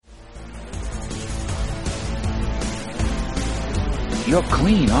You're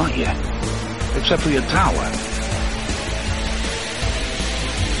clean, aren't you? Except for your tower.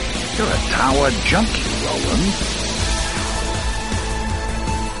 You're a tower junkie, Roland.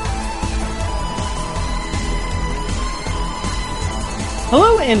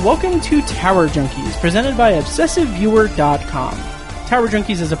 Hello and welcome to Tower Junkies, presented by ObsessiveViewer.com. Tower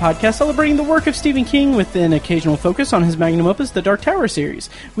Junkies is a podcast celebrating the work of Stephen King with an occasional focus on his magnum opus, the Dark Tower series.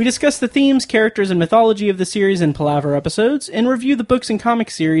 We discuss the themes, characters, and mythology of the series in Palaver episodes, and review the books and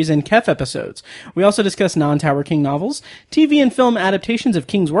comic series in Kef episodes. We also discuss non-Tower King novels, TV and film adaptations of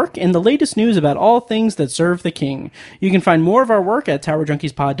King's work, and the latest news about all things that serve the King. You can find more of our work at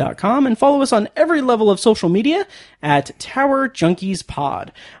TowerJunkiesPod.com and follow us on every level of social media at Tower Junkies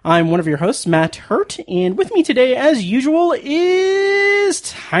Pod. I'm one of your hosts, Matt Hurt, and with me today, as usual, is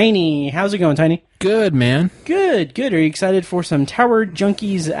Tiny. How's it going, Tiny? Good, man. Good. Are you excited for some Tower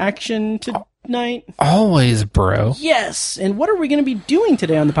Junkies action tonight? Always, bro. Yes. And what are we going to be doing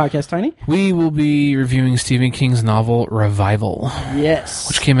today on the podcast, Tiny? We will be reviewing Stephen King's novel Revival. Yes.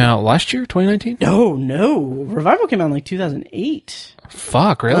 Which came out last year, 2019? No. Revival came out in like 2008.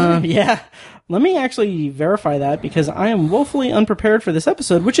 Fuck, really? Yeah. Let me actually verify that because I am woefully unprepared for this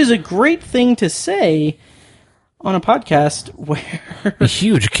episode, which is a great thing to say on a podcast where... A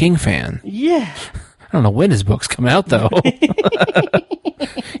huge King fan. Yeah. I don't know when his book's come out, though.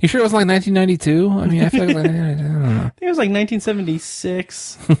 You sure it was like 1992? I mean, I feel like... I don't know. I think it was like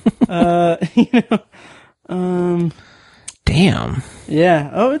 1976. Damn.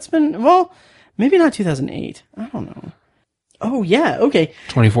 Yeah. Oh, it's been... Well, maybe not 2008. I don't know. Oh, yeah. Okay.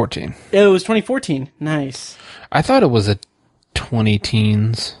 2014. It was 2014. Nice. I thought it was a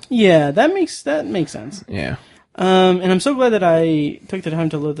 20-teens. Yeah, that makes sense. Yeah. And I'm so glad that I took the time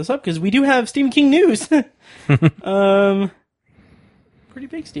to load this up because we do have Stephen King news. Pretty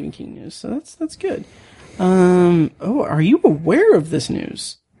big Stephen King news, so that's good. Are you aware of this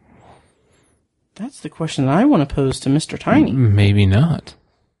news? That's the question that I want to pose to Mr. Tiny. Maybe not.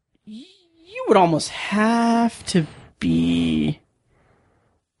 You would almost have to be...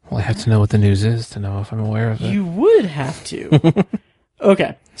 Well, I have to know what the news is to know if I'm aware of it. You would have to.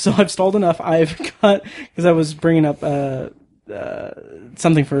 Okay, so I've stalled enough. I've got... Because I was bringing up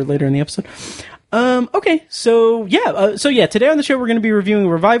something for later in the episode. Okay, so today on the show we're going to be reviewing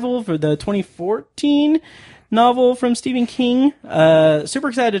Revival for the 2014 novel from Stephen King. Super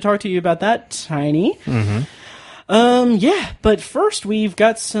excited to talk to you about that, Tiny. Mm-hmm. But first we've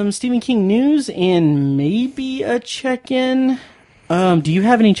got some Stephen King news and maybe a check-in. Do you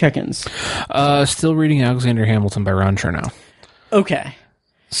have any check-ins? Still reading Alexander Hamilton by Ron Chernow. Okay.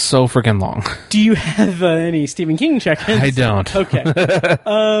 So freaking long. Do you have any Stephen King check-ins? I don't.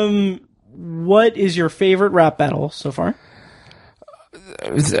 Okay. What is your favorite rap battle so far?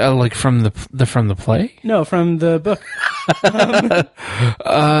 Like from the play? No, from the book.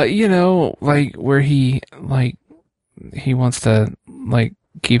 Like where he wants to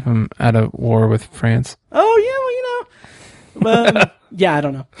keep him out of war with France. Oh yeah, well yeah, I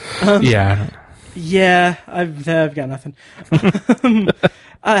don't know. Yeah, I've got nothing.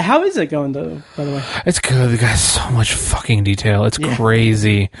 How is it going though? By the way, it's good. The guy's so much fucking detail. It's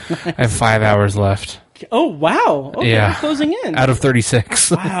crazy. I have 5 hours left. Oh wow! Okay, yeah, we're closing in out of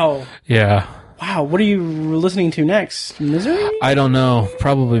 36. Wow. Yeah. Wow. What are you listening to next? Misery? I don't know.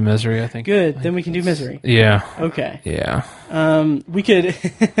 Probably Misery. I think. Good. Then we can do Misery. Yeah. Okay. Yeah. We could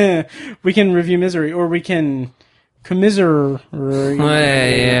we can review Misery, or we can commiserate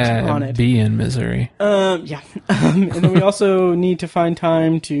on it. Be in misery. And then we also need to find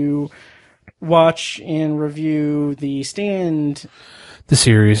time to watch and review the Stand, the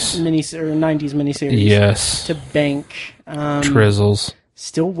series, 90s miniseries. Yes. To bank. Trizzles.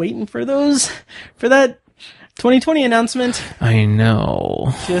 Still waiting for those, for that 2020 announcement. I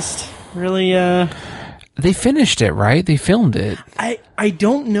know. Just really, They finished it, right? They filmed it. I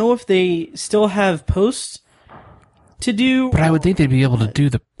don't know if they still have posts to do. But I would think they'd be able to do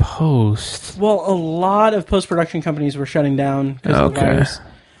the post. Well, a lot of post-production companies were shutting down because of the virus.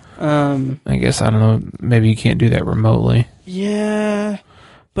 I guess, I don't know, maybe you can't do that remotely. Yeah,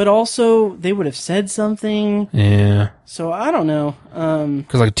 but also they would have said something. Yeah. So I don't know.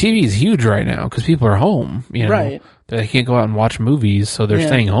 Because TV is huge right now because people are home. Right. They can't go out and watch movies, so they're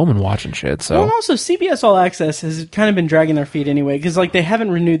staying home and watching shit. So. Well, and also CBS All Access has kind of been dragging their feet anyway because they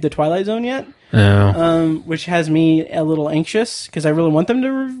haven't renewed the Twilight Zone yet. No. Which has me a little anxious because I really want them to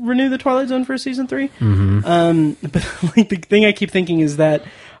renew the Twilight Zone for season 3. Mm-hmm. But the thing I keep thinking is that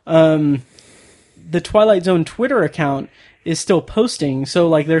the Twilight Zone Twitter account is still posting, so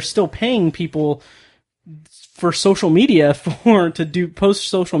they're still paying people for social media to post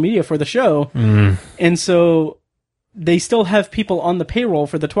social media for the show, and so they still have people on the payroll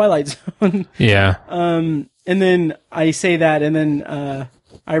for the Twilight Zone. Yeah. And then I say that, and then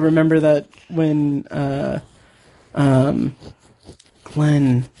I remember that when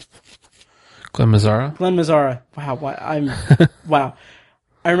Glenn Mazzara. Wow.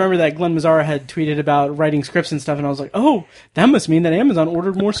 I remember that Glenn Mazzara had tweeted about writing scripts and stuff, and I was like, oh, that must mean that Amazon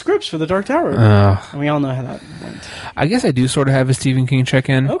ordered more scripts for the Dark Tower. And we all know how that went. I guess I do sort of have a Stephen King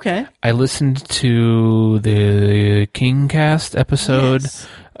check-in. Okay. I listened to the Kingcast episode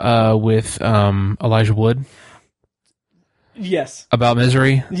with Elijah Wood. Yes. About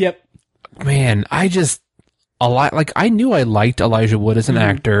Misery. Yep. Man, I knew I liked Elijah Wood as an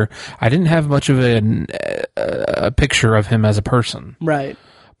actor. I didn't have much of a picture of him as a person. Right.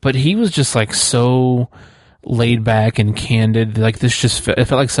 But he was just like so laid back and candid. Like this just it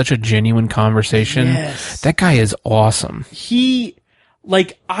felt like such a genuine conversation. Yes. That guy is awesome.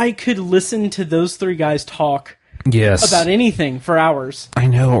 I could listen to those three guys talk about anything for hours. I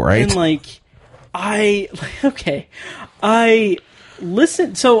know, right? And I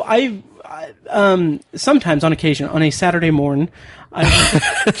listen. So I sometimes on occasion on a Saturday morning,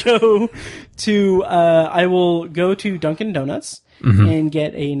 I will go to Dunkin' Donuts and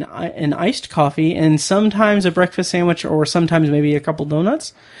get an iced coffee and sometimes a breakfast sandwich or sometimes maybe a couple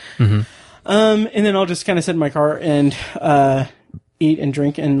donuts. And then I'll just kind of sit in my car and eat and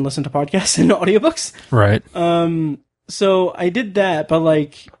drink and listen to podcasts and audiobooks. Right. So I did that, but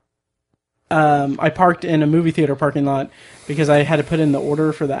I parked in a movie theater parking lot because I had to put in the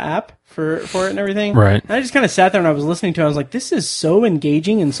order for the app for it and everything. Right. And I just kind of sat there and I was listening to it. I was like, this is so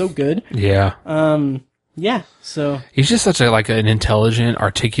engaging and so good. Yeah. Yeah. So he's just such an intelligent,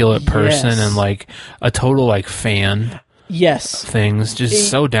 articulate person and a total fan. Yes. Of things. Just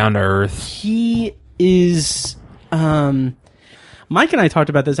so down to earth. He is, Mike and I talked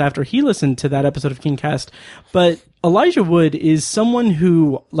about this after he listened to that episode of Kingcast, but Elijah Wood is someone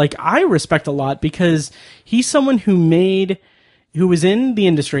who, I respect a lot because he's someone who was in the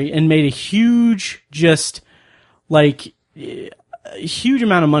industry and made a huge, huge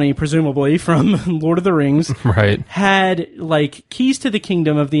amount of money, presumably, from Lord of the Rings. Right. Had, keys to the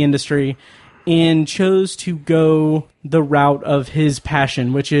kingdom of the industry and chose to go the route of his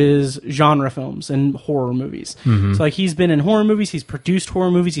passion, which is genre films and horror movies. Mm-hmm. So, he's been in horror movies. He's produced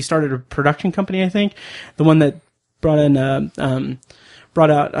horror movies. He started a production company, I think. The one that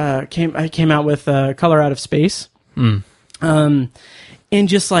came out with Color Out of Space. And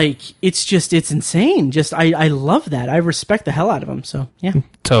it's insane. I love that. I respect the hell out of him. So yeah,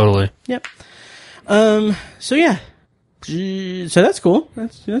 totally. Yep. So yeah, so that's cool.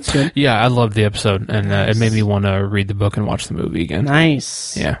 That's good. Yeah, I loved the episode, and nice. It made me want to read the book and watch the movie again.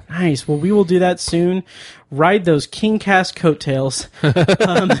 Nice. Yeah. Nice. Well, we will do that soon. Ride those Kingcast coattails.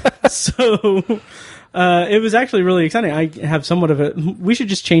 It was actually really exciting. I have somewhat of a... We should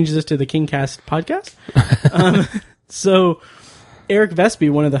just change this to the Kingcast podcast. So Eric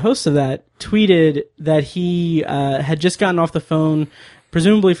Vespi, one of the hosts of that, tweeted that he had just gotten off the phone,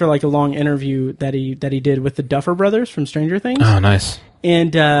 presumably for a long interview that he did with the Duffer Brothers from Stranger Things. Oh, nice.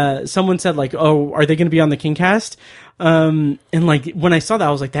 And someone said oh, are they going to be on the Kingcast? And when I saw that,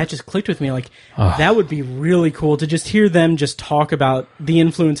 I was like, that just clicked with me. That would be really cool to just hear them just talk about the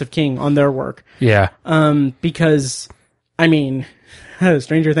influence of King on their work. Yeah. Because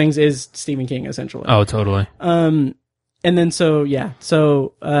Stranger Things is Stephen King essentially. Oh, totally. And then Eric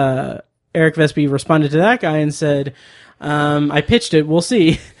Vespi responded to that guy and said, I pitched it, we'll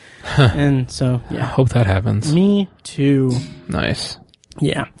see. And so, yeah. I hope that happens. Me too. Nice.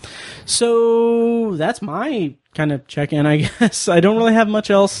 Yeah. So that's my kind of check-in, I guess. I don't really have much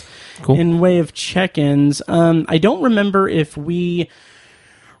else in way of check-ins. I don't remember if we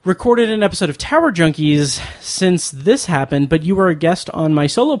recorded an episode of Tower Junkies since this happened, but you were a guest on my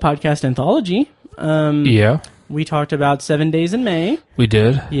solo podcast, Anthology. Yeah. We talked about 7 Days in May. We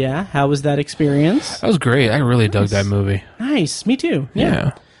did. Yeah. How was that experience? That was great. I really dug that movie. Nice. Me too.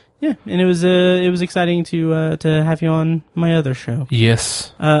 Yeah. Yeah. And it was exciting to have you on my other show.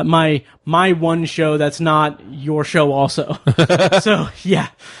 Yes. My one show that's not your show also. So yeah.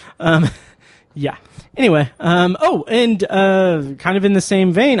 Yeah. Anyway, and kind of in the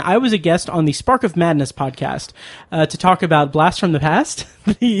same vein, I was a guest on the Spark of Madness podcast to talk about Blast from the Past,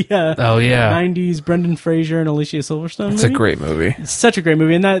 the 90s Brendan Fraser and Alicia Silverstone It's movie. a great movie. It's such a great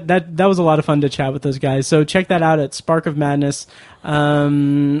movie, and that was a lot of fun to chat with those guys. So check that out at Spark of Madness.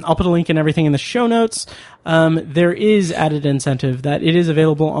 I'll put a link and everything in the show notes. There is added incentive that it is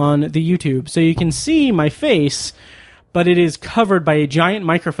available on the YouTube, so you can see my face, but it is covered by a giant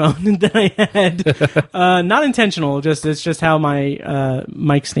microphone that I had. Not intentional, it's just how my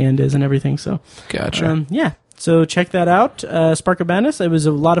mic stand is and everything. So gotcha. Yeah. So check that out. Spark of Madness. It was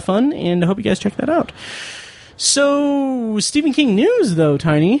a lot of fun, and I hope you guys check that out. So, Stephen King news, though,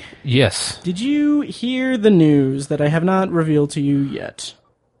 Tiny. Yes. Did you hear the news that I have not revealed to you yet?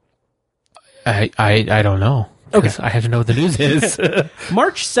 I don't know. Okay. I have to know what the news is.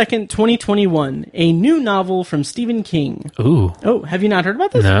 March 2nd, 2021, a new novel from Stephen King. Ooh. Oh, have you not heard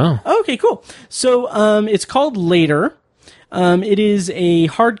about this? No. Okay, cool. So, it's called Later. It is a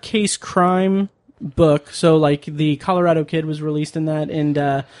hard case crime book. So, like, the Colorado Kid was released in that,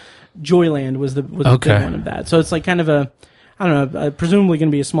 and Joyland was the big one of that. So it's like kind of a, I don't know, presumably going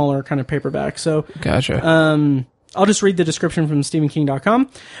to be a smaller kind of paperback. So Gotcha. I'll just read the description from StephenKing.com.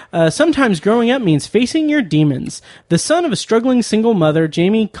 Sometimes growing up means facing your demons. The son of a struggling single mother,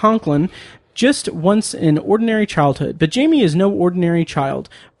 Jamie Conklin, just wants an ordinary childhood. But Jamie is no ordinary child.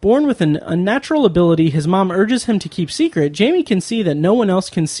 Born with an unnatural ability his mom urges him to keep secret, Jamie can see that no one else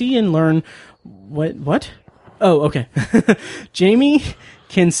can see and learn. What? Oh, okay. Jamie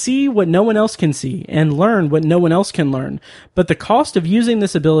can see what no one else can see and learn what no one else can learn. But the cost of using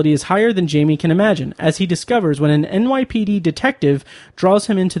this ability is higher than Jamie can imagine, as he discovers when an NYPD detective draws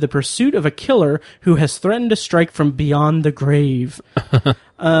him into the pursuit of a killer who has threatened to strike from beyond the grave.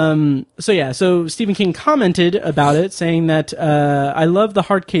 So Stephen King commented about it, saying that, I love the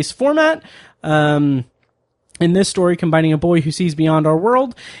hard case format. In this story, combining a boy who sees beyond our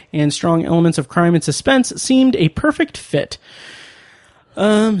world and strong elements of crime and suspense seemed a perfect fit.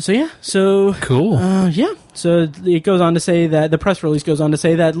 So Cool. So it goes on to say that the press release goes on to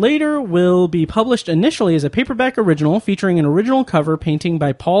say that Later will be published initially as a paperback original featuring an original cover painting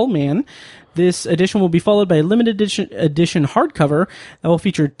by Paul Mann. This edition will be followed by a limited edition hardcover that will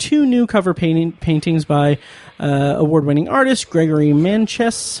feature 2 new cover paintings by award-winning artist Gregory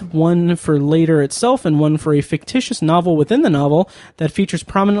Manches, one for Later itself and one for a fictitious novel within the novel that features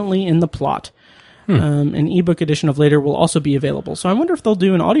prominently in the plot. An ebook edition of Later will also be available. So I wonder if they'll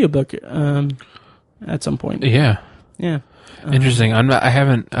do an audiobook at some point. Yeah. Yeah. Interesting. I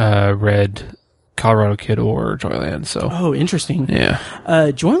haven't read Colorado Kid or Joyland, so. Oh, interesting. Yeah.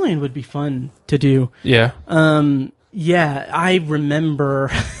 Joyland would be fun to do. Yeah. Yeah, I remember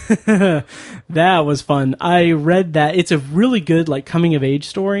that was fun. I read that. It's a really good, like, coming of age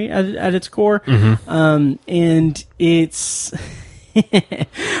story at its core. Mm-hmm. And it's,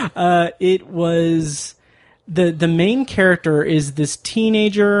 it was, the main character is this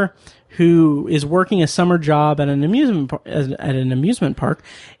teenager who is working a summer job at an amusement park,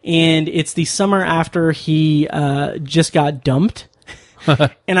 and it's the summer after he just got dumped.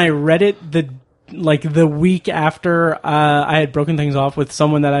 And I read it the week after I had broken things off with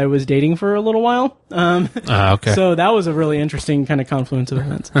someone that I was dating for a little while. Okay. So that was a really interesting kind of confluence of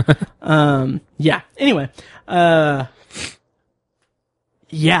events. Yeah. Anyway.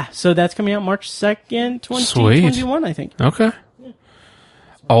 Yeah. So that's coming out March 2nd, 2021, I think. Okay.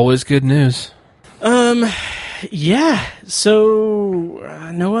 Always good news. Yeah.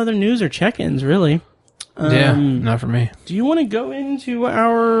 So no other news or check-ins, really. Yeah, not for me. Do you want to go into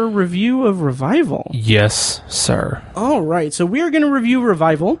our review of Revival? Yes, sir. All right. So we are going to review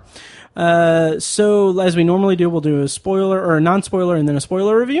Revival. So as we normally do, we'll do a spoiler or a non-spoiler and then a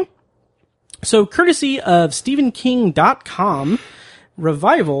spoiler review. So courtesy of StephenKing.com,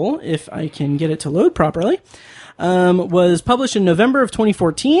 Revival, if I can get it to load properly, was published in November of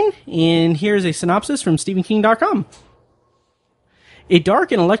 2014. And here's a synopsis from StephenKing.com. A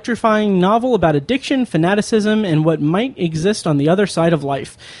dark and electrifying novel about addiction, fanaticism, and what might exist on the other side of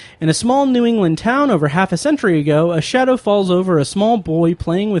life. In a small New England town over half a century ago, a shadow falls over a small boy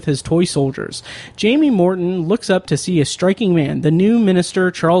playing with his toy soldiers. Jamie Morton looks up to see a striking man, the new minister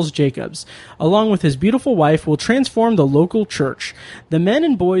Charles Jacobs. Along with his beautiful wife, will transform the local church. The men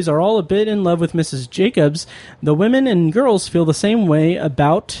and boys are all a bit in love with Mrs. Jacobs. The women and girls feel the same way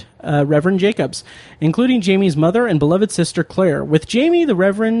about Reverend Jacobs, including Jamie's mother and beloved sister Claire. With Jamie, the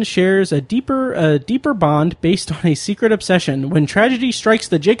Reverend shares a deeper bond based on a secret obsession. When tragedy strikes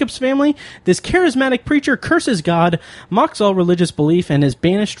the Jacobs family, this charismatic preacher curses God, mocks all religious belief, and is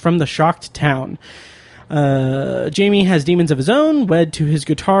banished from the shocked town. Jamie has demons of his own. Wed to his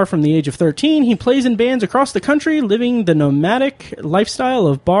guitar from the age of 13, he plays in bands across the country, living the nomadic lifestyle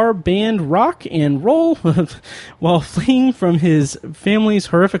of bar, band, rock, and roll while fleeing from his family's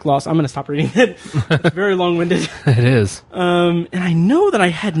horrific loss. I'm going to stop reading it. It's very long-winded. It is. And I know that I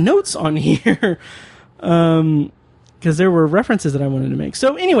had notes on here because there were references that I wanted to make.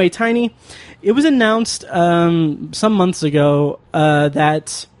 So anyway, Tiny, it was announced some months ago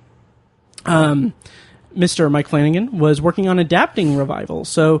that Mr. Mike Flanagan was working on adapting Revival.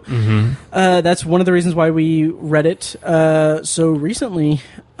 So that's one of the reasons why we read it so recently.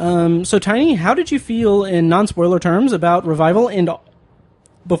 So, Tiny, how did you feel in non-spoiler terms about Revival? And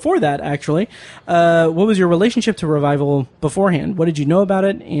before that, actually, what was your relationship to Revival beforehand? What did you know about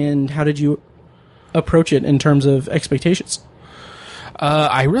it, and how did you approach it in terms of expectations?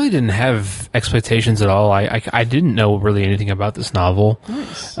 I really didn't have expectations at all. I didn't know really anything about this novel.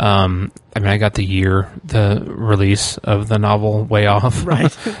 Nice. I mean, I got the release of the novel way off.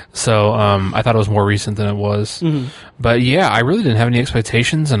 Right. So I thought it was more recent than it was. Mm-hmm. But yeah, I really didn't have any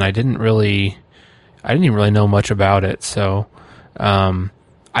expectations, and I didn't even really know much about it. So I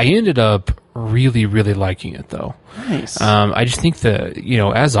ended up really, really liking it, though. Nice. I just think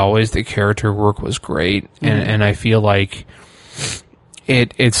as always, the character work was great, and I feel like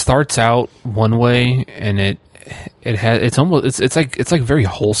it starts out one way, and it's like very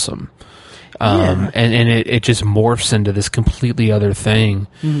wholesome, and it just morphs into this completely other thing,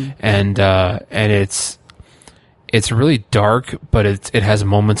 and it's really dark, but it has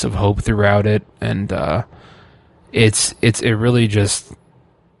moments of hope throughout it, and it really just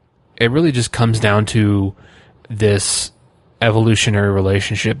comes down to this evolutionary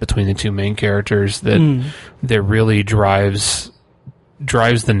relationship between the two main characters that really drives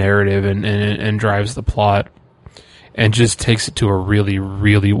the narrative and drives the plot, and just takes it to a really,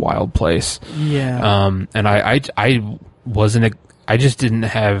 really wild place. Yeah. And I just didn't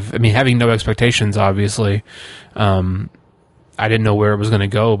have, having no expectations, obviously, I didn't know where it was going to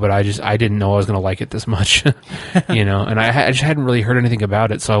go, but I didn't know I was going to like it this much, and I just hadn't really heard anything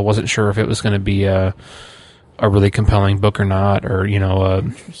about it, so I wasn't sure if it was going to be a really compelling book or not, or,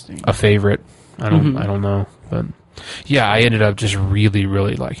 a favorite. I don't know, but yeah, I ended up just really,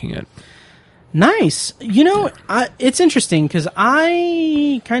 really liking it. Nice. It's interesting because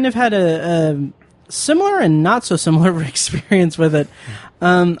I kind of had a similar and not so similar experience with it.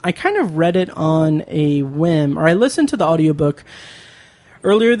 I kind of read it on a whim, or I listened to the audiobook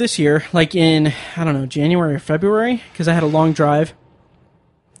earlier this year, like in, January or February, because I had a long drive.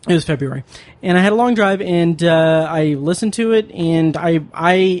 It was February. And I had a long drive, and I listened to it, and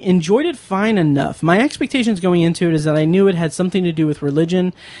I enjoyed it fine enough. My expectations going into it is that I knew it had something to do with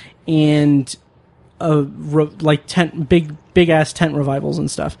religion and big ass tent revivals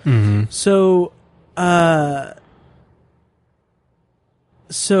and stuff. Mm-hmm. So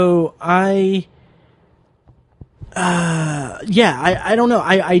I don't know.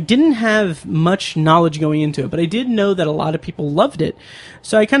 I didn't have much knowledge going into it, but I did know that a lot of people loved it.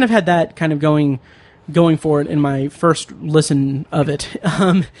 So I kind of had that kind of going for it in my first listen of it.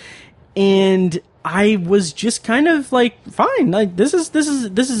 And I was just kind of like, fine. Like, this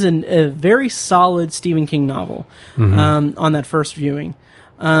is a very solid Stephen King novel, on that first viewing,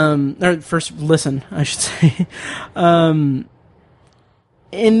 or first listen, I should say.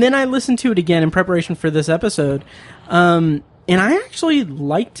 And then I listened to it again in preparation for this episode, and I actually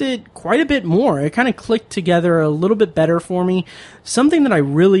liked it quite a bit more. It kind of clicked together a little bit better for me. Something that I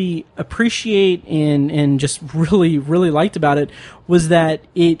really appreciate and just really, really liked about it was that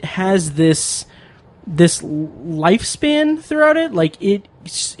it has this lifespan throughout it. Like, it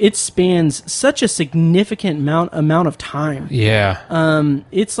spans such a significant amount of time. Yeah.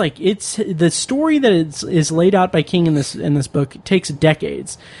 It's like, it's the story that is laid out by King in this book takes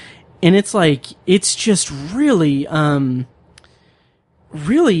decades, and it's like, it's just really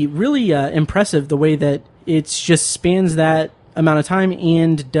really impressive the way that it just spans that amount of time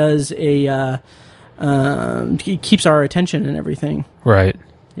and does keeps our attention and everything. Right.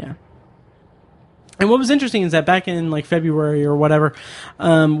 Yeah. And what was interesting is that back in like February or whatever,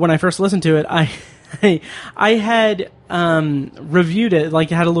 when I first listened to it, I had reviewed it, like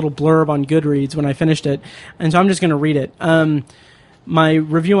had a little blurb on Goodreads when I finished it, and so I'm just going to read it. My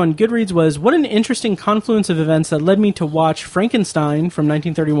review on Goodreads was, what an interesting confluence of events that led me to watch Frankenstein from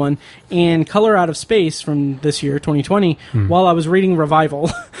 1931 and Color Out of Space from this year, 2020, while I was reading Revival.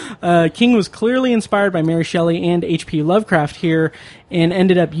 King was clearly inspired by Mary Shelley and H.P. Lovecraft here, and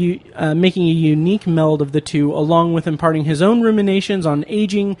ended up making a unique meld of the two, along with imparting his own ruminations on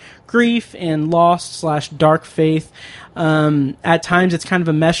aging, grief, and lost/dark faith. At times, it's kind of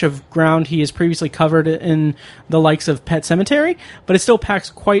a mesh of ground he has previously covered in the likes of Pet Sematary, but it still packs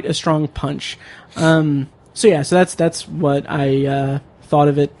quite a strong punch. So that's what I thought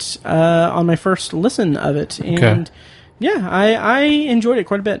of it on my first listen of it, and yeah, I enjoyed it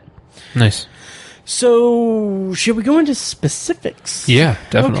quite a bit. Nice. So, should we go into specifics? Yeah,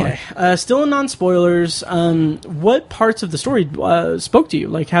 definitely. Okay. Still in non-spoilers, what parts of the story spoke to you?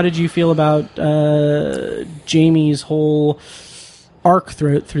 Like, how did you feel about Jamie's whole arc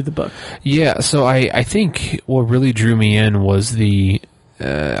through the book. Yeah, so I think what really drew me in was the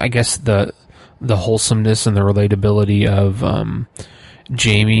I guess the wholesomeness and the relatability of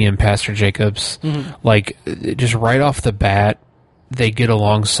Jaime and Pastor Jacobs. Like, just right off the bat, they get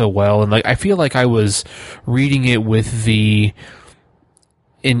along so well, and like I feel like I was reading it with the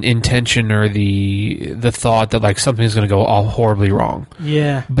intention or the thought that like something's going to go all horribly wrong.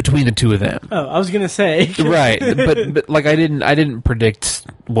 Yeah, between the two of them. Oh, I was going to say right, but like I didn't predict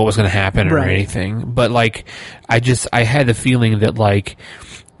what was going to happen or anything. But like I had the feeling that like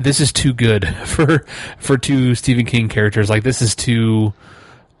this is too good for two Stephen King characters. Like this is too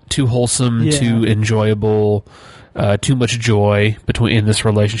wholesome, too enjoyable. Too much joy in this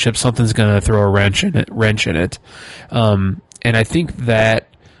relationship. Something's going to throw a wrench in it. And I think that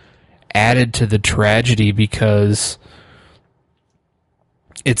added to the tragedy because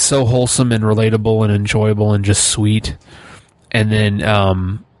it's so wholesome and relatable and enjoyable and just sweet. And then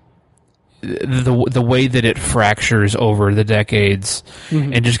the way that it fractures over the decades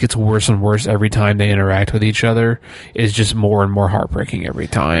and just gets worse and worse every time they interact with each other is just more and more heartbreaking every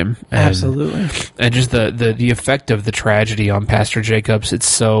time. And, absolutely. And just the effect of the tragedy on Pastor Jacobs,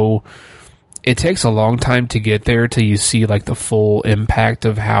 it takes a long time to get there till you see like the full impact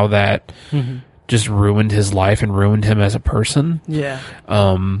of how that just ruined his life and ruined him as a person. Yeah.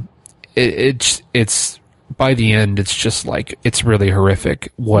 It's by the end, it's just like, it's really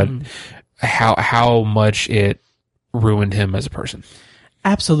horrific how much it ruined him as a person.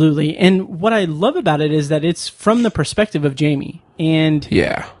 Absolutely. And what I love about it is that it's from the perspective of Jaime. And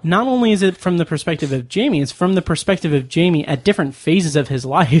not only is it from the perspective of Jaime, it's from the perspective of Jaime at different phases of his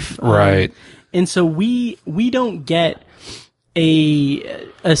life. Right. And so we don't get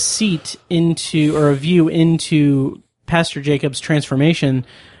a seat into or a view into Pastor Jacob's transformation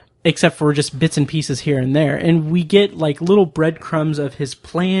except for just bits and pieces here and there. And we get like little breadcrumbs of his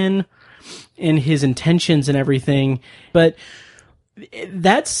plan and his intentions and everything. But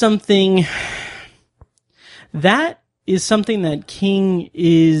that's something that King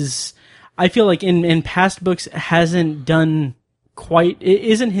is, I feel like in past books hasn't done quite, it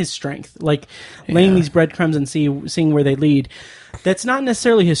isn't his strength. Like laying these breadcrumbs and seeing where they lead. That's not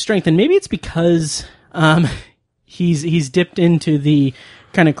necessarily his strength. And maybe it's because he's dipped into the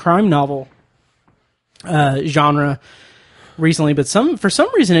kind of crime novel genre recently, but for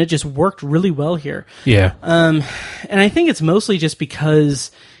some reason it just worked really well here. Yeah. And I think it's mostly just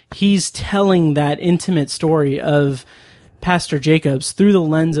because he's telling that intimate story of Pastor Jacobs through the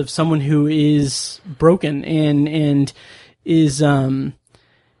lens of someone who is broken and is someone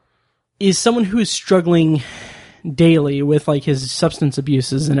who is struggling daily with like his substance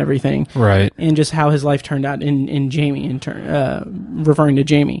abuses and everything. Right. And just how his life turned out in Jaime, referring to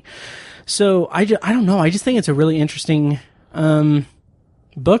Jaime. So I don't know. I just think it's a really interesting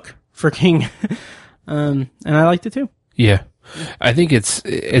book for King. And I liked it too. Yeah. I think it's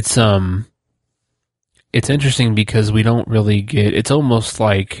interesting because we don't really get, it's almost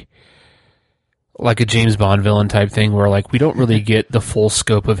like a James Bond villain type thing where like we don't really get the full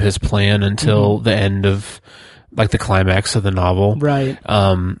scope of his plan until the end of like the climax of the novel. Right.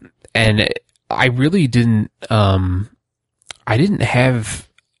 And I really didn't have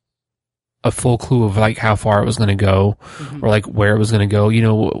a full clue of like how far it was going to go or like where it was going to go. You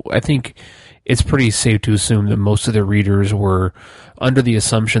know, I think it's pretty safe to assume that most of the readers were under the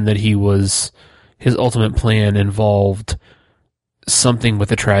assumption that his ultimate plan involved something with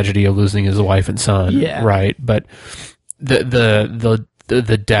the tragedy of losing his wife and son. Yeah. Right. But the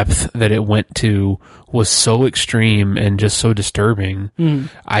depth that it went to was so extreme and just so disturbing.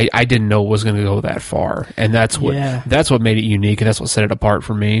 I didn't know it was going to go that far. And that's what made it unique. And that's what set it apart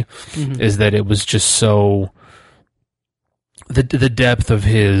for me is that it was just so the depth of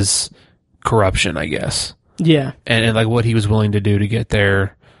his corruption, I guess. Yeah. And like what he was willing to do to get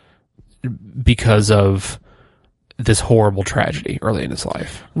there because of this horrible tragedy early in his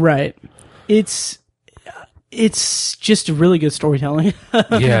life. Right. It's just really good storytelling.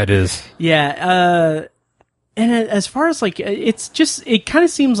 Yeah, it is. Yeah. And as far as like, it kind of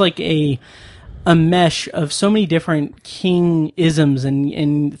seems like a mesh of so many different King isms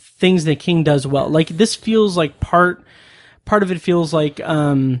and things that King does well. Like this feels like part of it feels like,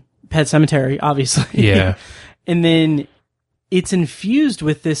 Pet Sematary, obviously. Yeah. And then it's infused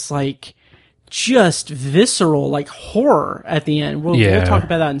with this like just visceral like horror at the end. We'll talk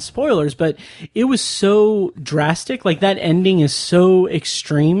about that in spoilers, but it was so drastic. Like that ending is so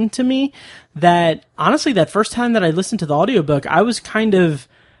extreme to me that honestly, that first time that I listened to the audiobook, it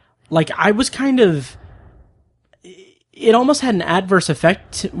it almost had an adverse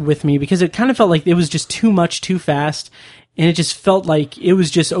effect with me because it kind of felt like it was just too much too fast, and it just felt like it was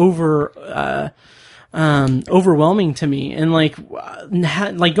just overwhelming to me. And like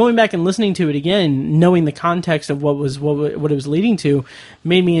going back and listening to it again, knowing the context of what it was leading to,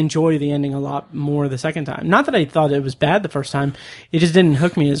 made me enjoy the ending a lot more the second time. Not that I thought it was bad the first time; it just didn't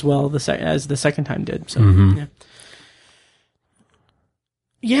hook me as well as the second time did. So yeah.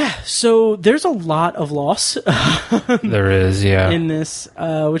 Yeah, so there's a lot of loss. There is, yeah. In this,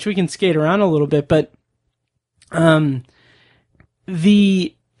 which we can skate around a little bit, but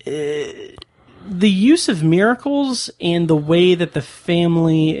the use of miracles and the way that the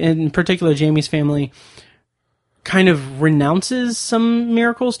family, in particular Jamie's family, kind of renounces some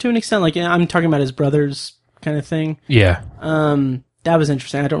miracles to an extent. Like, I'm talking about his brothers kind of thing. Yeah. That was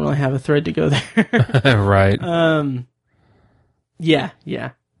interesting. I don't really have a thread to go there. Right. Yeah.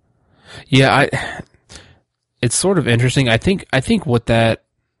 It's sort of interesting. I think what that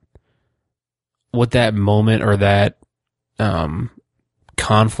moment or that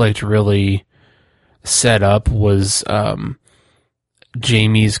conflict really set up was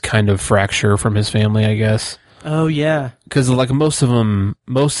Jamie's kind of fracture from his family, I guess. Oh yeah. Because like most of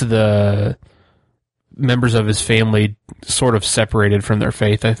the members of his family sort of separated from their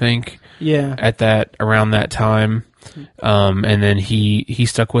faith, I think. Yeah. Around that time. And then he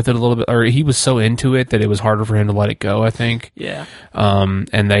stuck with it a little bit, or he was so into it that it was harder for him to let it go, I think. Yeah.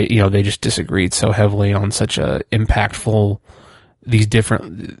 And they just disagreed so heavily on such a impactful, these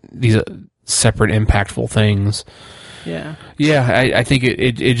separate impactful things. Yeah. Yeah. I think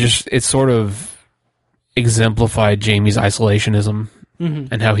it sort of exemplified Jamie's isolationism,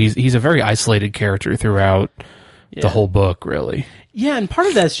 and how he's a very isolated character throughout the whole book, really. Yeah, and part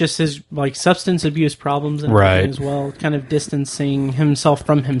of that's just his like substance abuse problems and everything as well, kind of distancing himself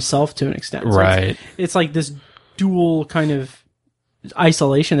from himself to an extent. So right. It's like this dual kind of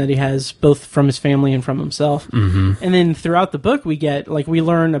isolation that he has, both from his family and from himself. Mm-hmm. And then throughout the book, we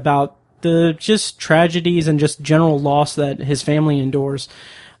learn about the just tragedies and just general loss that his family endures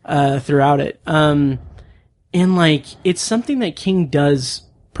throughout it. And like it's something that King does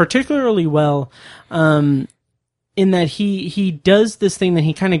particularly well. In that he does this thing that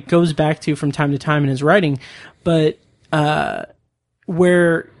he kind of goes back to from time to time in his writing, but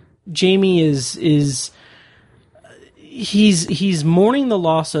where Jamie is he's mourning the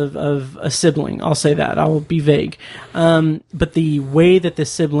loss of a sibling. I'll say that. I will be vague. But the way that the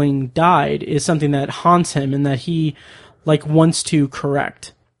sibling died is something that haunts him and that he like wants to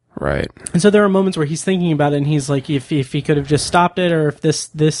correct. Right. And so there are moments where he's thinking about it and he's like, if he could have just stopped it, or if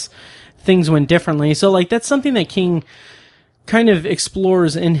this things went differently. So like that's something that King kind of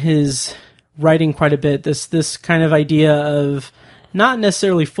explores in his writing quite a bit. This kind of idea of not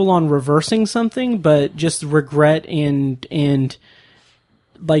necessarily full on reversing something, but just regret and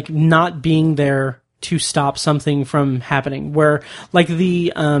like not being there to stop something from happening. Where like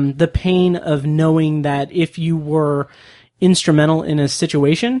the pain of knowing that if you were instrumental in a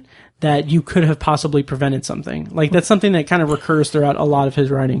situation, that you could have possibly prevented something. Like that's something that kind of recurs throughout a lot of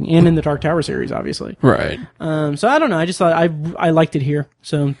his writing, and in the Dark Tower series, obviously. Right. So I don't know. I just thought I liked it here.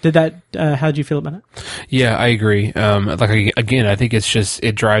 So did that? How did you feel about it? Yeah, I agree. Like again, I think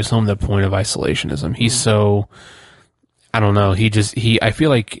it drives home the point of isolationism. He's so, I don't know. I feel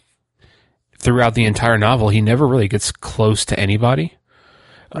like throughout the entire novel, he never really gets close to anybody.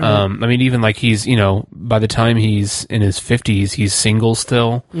 Right. I mean, even like he's, by the time he's in his 50s, he's single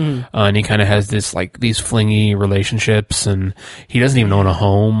still. And he kind of has these flingy relationships, and he doesn't even own a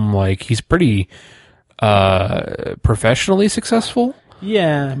home. Like he's pretty, professionally successful.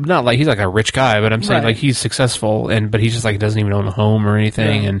 Yeah. Not like he's like a rich guy, but I'm saying like he's successful, but he just like doesn't even own a home or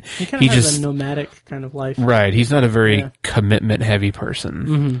anything. Yeah. And he kind of has a nomadic kind of life. Right. He's not a very commitment heavy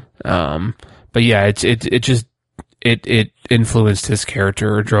person. But yeah, it influenced his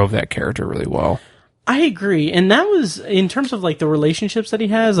character, or drove that character really well. I agree. And that was, in terms of like the relationships that he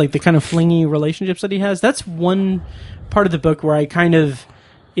has, like the kind of flingy relationships that he has, that's one part of the book where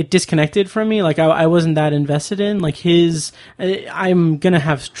it disconnected from me. Like I wasn't that invested in like I'm going to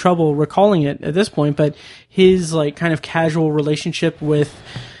have trouble recalling it at this point, but his like kind of casual relationship with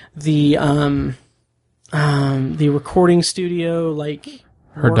the recording studio, like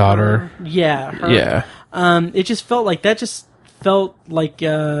her daughter. Yeah. Yeah. It just felt like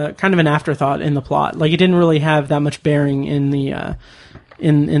kind of an afterthought in the plot. Like it didn't really have that much bearing in the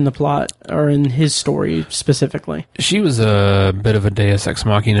in the plot or in his story specifically. She was a bit of a deus ex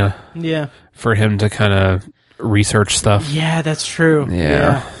machina. Yeah. For him to kind of research stuff. Yeah, that's true.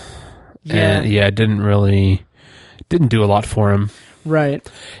 Yeah. And it didn't do a lot for him. Right.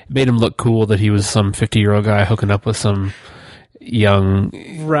 It made him look cool that he was some 50-year-old guy hooking up with some young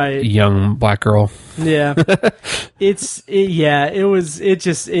black girl. Yeah. It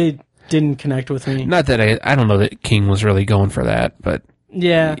didn't connect with me. Not that I don't know that King was really going for that, but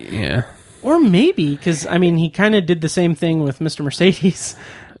yeah. Or maybe, because, I mean, he kind of did the same thing with Mr. Mercedes.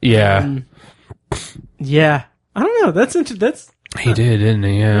 Yeah. Yeah. I don't know. That's he did, didn't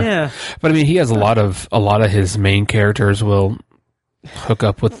he? Yeah. Yeah. But I mean, he has a lot of his main characters will hook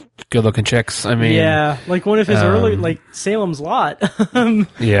up with good-looking chicks. I mean, yeah, like one of his early, like Salem's Lot.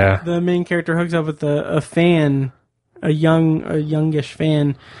 Yeah. The main character hooks up with a fan, a youngish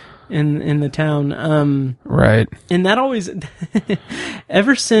fan in the town. Right. And that always,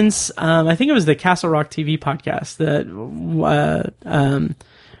 ever since, I think it was the Castle Rock TV podcast that,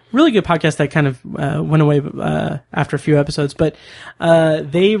 really good podcast that kind of went away after a few episodes, but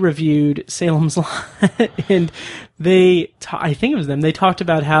they reviewed Salem's Lot, and I think it was them, they talked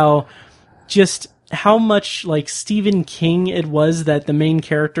about how much like Stephen King it was that the main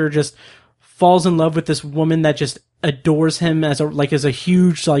character just falls in love with this woman that just adores him as a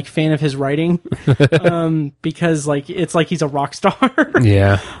huge like fan of his writing, because like it's like he's a rock star.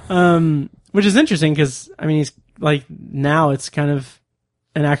 Yeah. Which is interesting because I mean he's like now it's kind of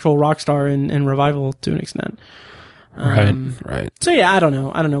an actual rock star in Revival to an extent. Right. So yeah, I don't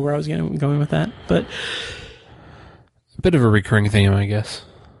know where I was going with that, but a bit of a recurring theme, I guess.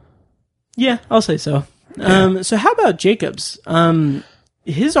 Yeah, I'll say so. Yeah. So how about Jacobs?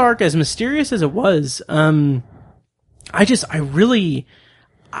 His arc, as mysterious as it was, in a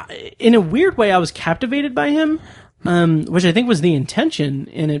weird way, I was captivated by him, which I think was the intention,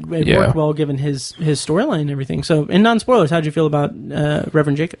 and it worked well given his storyline and everything. So, in non-spoilers, how'd you feel about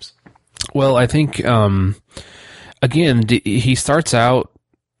Reverend Jacobs? Well, I think, again, he starts out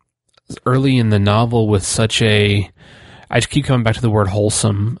early in the novel with such a... I just keep coming back to the word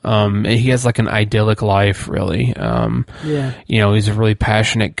wholesome. He has like an idyllic life, really. Yeah. You know, he's a really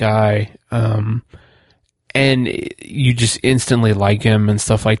passionate guy. And you just instantly like him and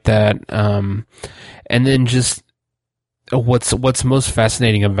stuff like that. And then just what's most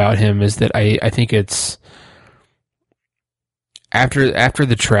fascinating about him is that I think it's after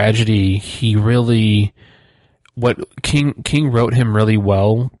the tragedy, he really, what King wrote him really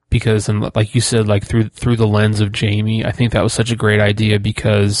well. Because, and like you said, like through the lens of Jamie, I think that was such a great idea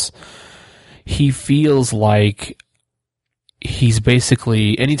because he feels like he's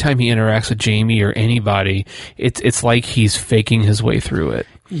basically, anytime he interacts with Jamie or anybody, it's like he's faking his way through it.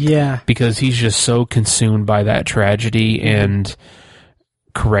 Yeah. Because he's just so consumed by that tragedy and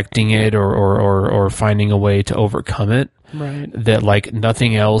correcting it or finding a way to overcome it. Right. That like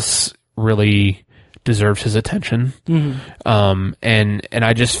nothing else really deserves his attention. Mm-hmm. And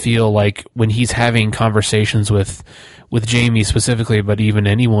I just feel like when he's having conversations with Jamie specifically, but even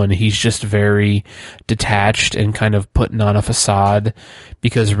anyone, he's just very detached and kind of putting on a facade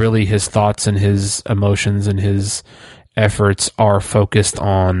because really his thoughts and his emotions and his efforts are focused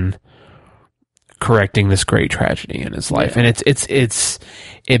on correcting this great tragedy in his life. Yeah. And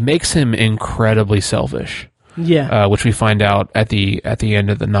it makes him incredibly selfish. Yeah, which we find out at the end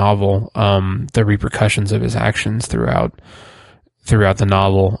of the novel. The repercussions of his actions throughout the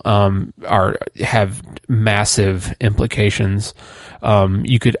novel have massive implications.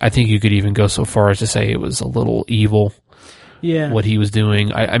 I think you could even go so far as to say it was a little evil. Yeah, what he was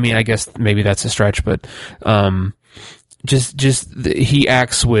doing. I mean, I guess maybe that's a stretch, but he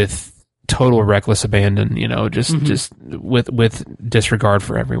acts with total reckless abandon. You know, just with disregard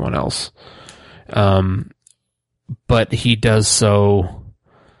for everyone else. But he does so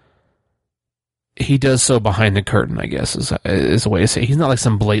behind the curtain, I guess, is a way to say it. He's not like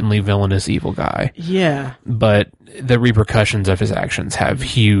some blatantly villainous evil guy. Yeah. But the repercussions of his actions have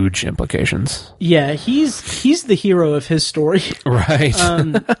huge implications. Yeah, he's the hero of his story. Right.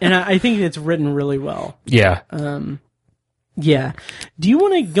 And I think it's written really well. Yeah. Yeah. Do you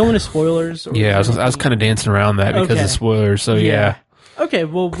want to go into spoilers? Yeah, I was kind of dancing around that because of spoilers, so yeah. Okay,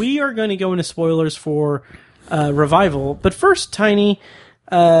 well, we are going to go into spoilers for Revival, but first, Tiny,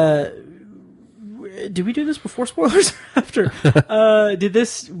 did we do this before spoilers or after? Did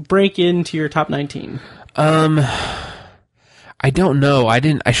this break into your top 19? I don't know. I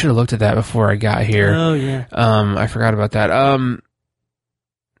should have looked at that before I got here. Oh yeah. I forgot about that.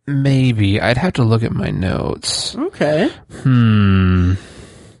 Maybe I'd have to look at my notes. Okay.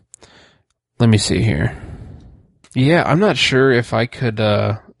 Let me see here. Yeah, I'm not sure if I could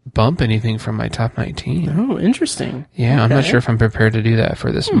bump anything from my top 19. Oh, interesting. Yeah, okay. I'm not sure if I'm prepared to do that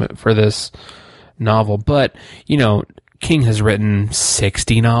for this novel, but you know, King has written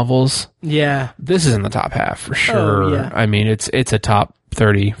 60 novels. Yeah. This is in the top half for sure. Oh, yeah. I mean, it's a top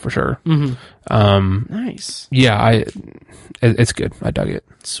 30 for sure. Nice. Yeah, it's good. I dug it.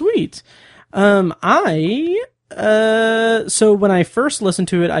 Sweet. So when I first listened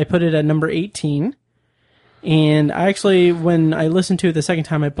to it, I put it at number 18. And I actually, when I listened to it the second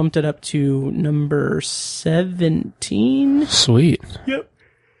time, I bumped it up to number 17. Sweet. Yep.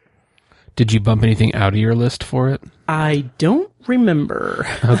 Did you bump anything out of your list for it? I don't remember.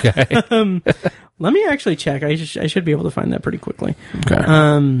 Okay. Let me actually check. I should be able to find that pretty quickly. Okay.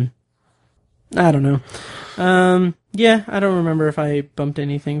 I don't know. Yeah, I don't remember if I bumped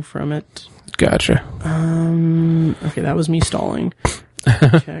anything from it. Gotcha. Okay, that was me stalling.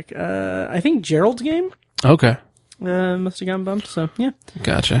 Check. I think Gerald's Game Okay. must have gotten bumped, so yeah.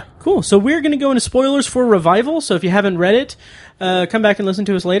 Gotcha. Cool. So we're going to go into spoilers for Revival, so if you haven't read it, come back and listen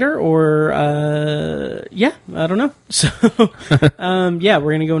to us later, or, yeah, I don't know. So, yeah,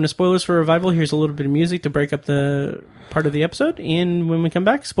 we're going to go into spoilers for Revival. Here's a little bit of music to break up the part of the episode, and when we come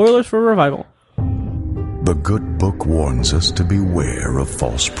back, spoilers for Revival. The good book warns us to beware of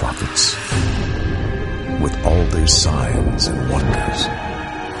false prophets, with all their signs and wonders.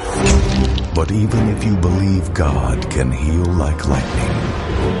 But even if you believe God can heal like lightning,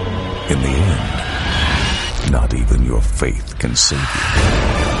 in the end, not even your faith can save you.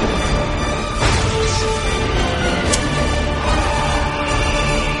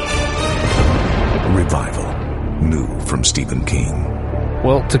 Revival, new from Stephen King.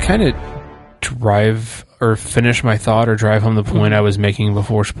 Well, to kind of drive or finish my thought or drive home the point I was making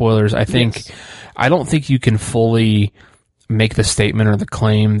before spoilers, I don't think you can fully make the statement or the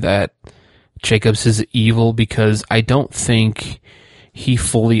claim that Jacobs is evil, because I don't think he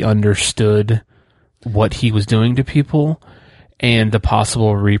fully understood what he was doing to people and the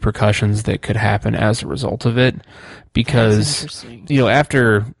possible repercussions that could happen as a result of it. Because,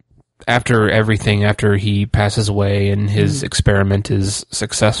 after everything, after he passes away and his experiment is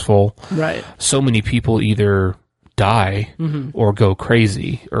successful, Right. so many people either die or go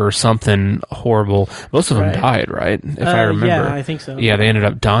crazy or something horrible. Most of them Right. died, right? If I remember. Yeah, I think so. Yeah, they ended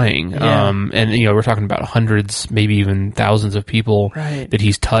up dying. Yeah. And we're talking about hundreds, maybe even thousands of people Right. that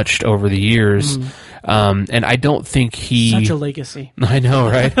he's touched over the years. And I don't think he... Such a legacy. I know,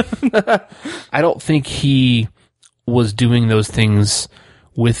 right? I don't think he was doing those things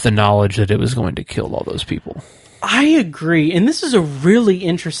with the knowledge that it was going to kill all those people. I agree. And this is a really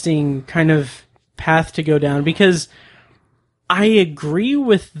interesting kind of path to go down, because I agree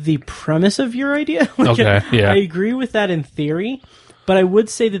with the premise of your idea. Okay, yeah. I agree with that in theory, but I would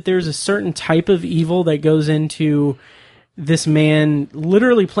say that there's a certain type of evil that goes into this man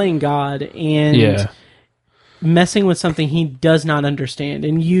literally playing God and messing with something he does not understand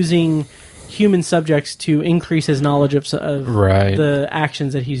and using human subjects to increase his knowledge of Right. the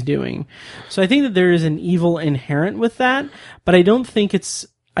actions that he's doing. So I think that there is an evil inherent with that, but I don't think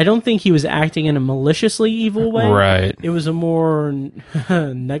he was acting in a maliciously evil way. Right. It was a more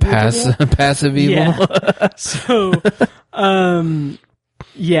negligible. Passive evil. Yeah. So,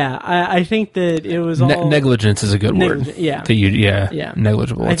 yeah, I think that it was all negligence is a good word. Yeah. To use, Yeah.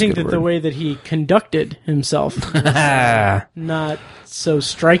 Negligible. I think that's a that good the word. way that he conducted himself was not so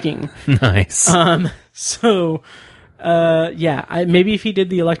striking. Nice. So, yeah, maybe if he did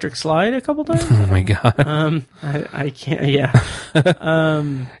the electric slide a couple times. Oh my god. I can't. Yeah.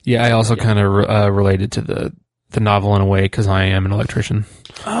 Yeah, I also kind of related to the novel in a way, because I am an electrician.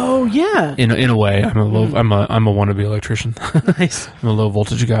 Oh yeah. In a way, I'm a wannabe electrician. Nice. I'm a low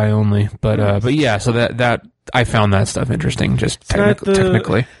voltage guy only, but yeah. So that I found that stuff interesting, just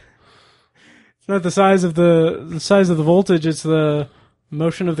technically. It's not the size of the voltage. It's the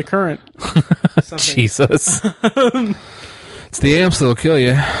motion of the current. Jesus. It's the amps that'll kill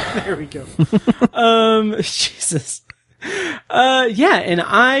you. There we go. Jesus. Yeah, and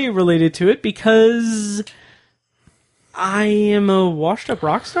I related to it because I am a washed up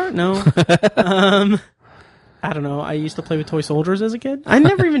rock star. No. I don't know. I used to play with toy soldiers as a kid. I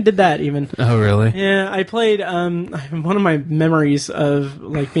never even did that even. Oh, really? Yeah, I played, one of my memories of,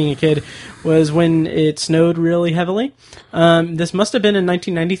 like, being a kid was when it snowed really heavily. This must have been in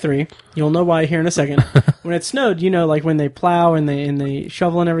 1993. You'll know why here in a second. When it snowed, like when they plow and they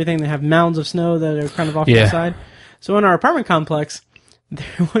shovel and everything, they have mounds of snow that are kind of off to the side. So in our apartment complex,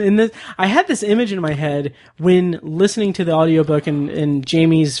 I had this image in my head when listening to the audiobook and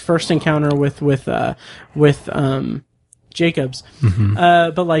Jamie's first encounter with Jacobs.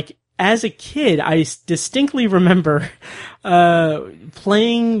 But like as a kid, I distinctly remember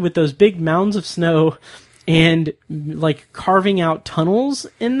playing with those big mounds of snow and like carving out tunnels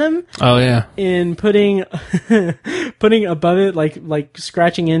in them. Oh yeah. And putting above it, like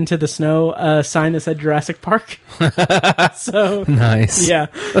scratching into the snow, a sign that said Jurassic Park. So nice. Yeah.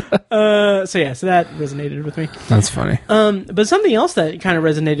 So that resonated with me. That's funny. But something else that kind of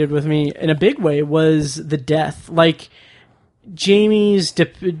resonated with me in a big way was the death. Like Jamie's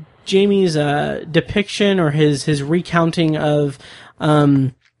depiction or his recounting of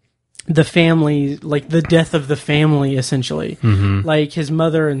the family, like the death of the family, essentially, like his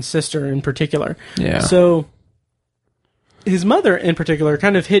mother and sister in particular. Yeah. So his mother in particular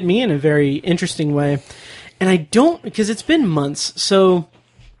kind of hit me in a very interesting way, and I don't, because it's been months. So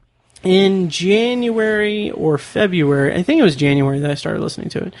in January or February, I think it was January that I started listening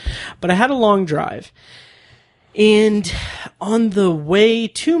to it, but I had a long drive. And on the way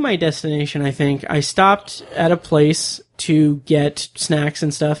to my destination, I think, I stopped at a place to get snacks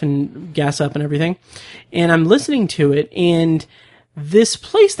and stuff and gas up and everything. And I'm listening to it, and this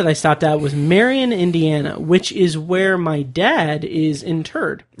place that I stopped at was Marion, Indiana, which is where my dad is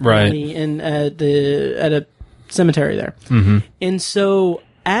interred. Right. At a cemetery there. Mm-hmm. And so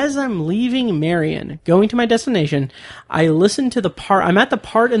as I'm leaving Marion, going to my destination, I listen to the part, I'm at the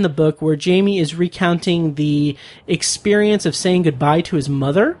part in the book where Jamie is recounting the experience of saying goodbye to his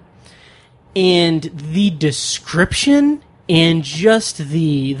mother, and the description and just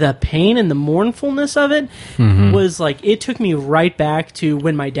the pain and the mournfulness of it was like, it took me right back to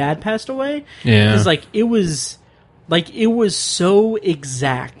when my dad passed away. Yeah. It was so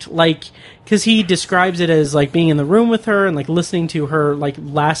exact. Like, because he describes it as like being in the room with her and like listening to her like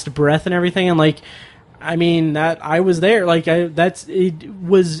last breath and everything. And like, I mean, that I was there. Like,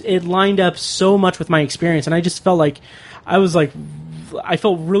 it lined up so much with my experience, and I just felt like I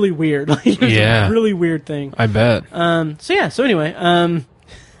felt really weird. Like, it was a really weird thing. I bet. So anyway,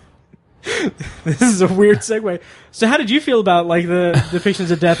 this is a weird segue. So how did you feel about like the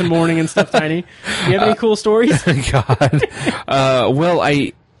depictions of death and mourning and stuff, Tiny? Do you have any cool stories? God. Well,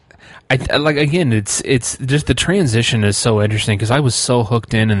 I like, again, it's just the transition is so interesting, because I was so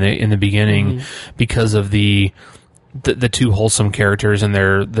hooked in the beginning because of the two wholesome characters and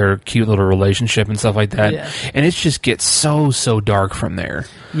their cute little relationship and stuff like that. Yeah. And it just gets so dark from there.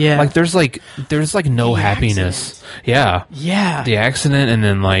 Yeah. Like there's no happiness. Accident. Yeah. Yeah. The accident, and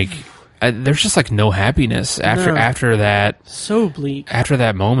then like there's just like no happiness after that. So bleak. After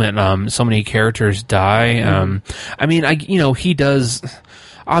that moment, so many characters die. I mean, he does.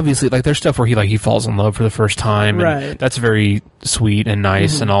 Obviously, like, there's stuff where he falls in love for the first time, and right. That's very sweet and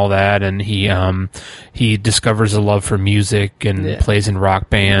nice and all that, and he discovers a love for music and plays in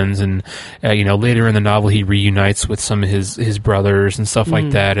rock bands, and later in the novel he reunites with some of his brothers and stuff like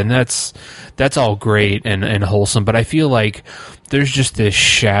that, and that's all great and wholesome, but I feel like there's just this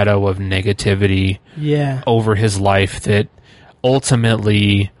shadow of negativity over his life that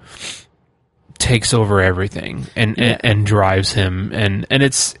ultimately takes over everything and drives him, and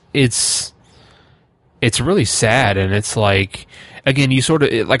it's really sad, and it's like, again, you sort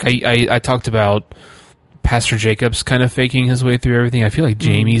of like I talked about Pastor Jacobs kind of faking his way through everything. I feel like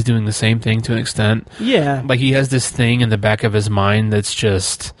Jamie's doing the same thing to an extent. Yeah, like he has this thing in the back of his mind that's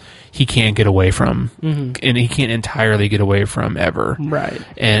just he can't get away from, and he can't entirely get away from ever. Right,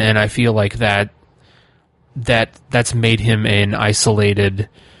 and I feel like that's made him an isolated,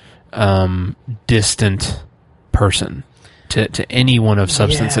 distant person to anyone of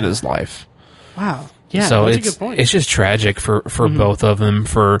substance in his life. Wow. Yeah, so that's a good point. It's just tragic for both of them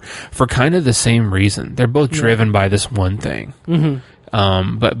for kind of the same reason. They're both driven by this one thing.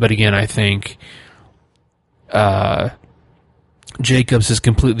 But again, I think Jacobs is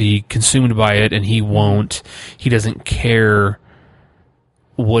completely consumed by it, and he doesn't care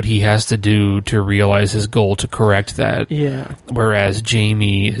what he has to do to realize his goal to correct that. Yeah. Whereas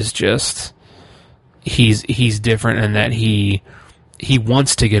Jamie is just he's different in that he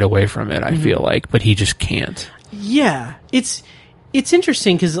wants to get away from it, I feel like, but he just can't. Yeah. It's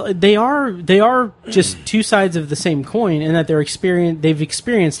interesting because they are just two sides of the same coin, in that they've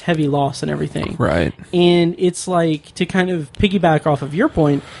experienced heavy loss and everything. Right. And it's like, to kind of piggyback off of your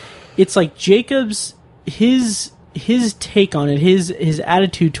point, it's like Jacob's his take on it, his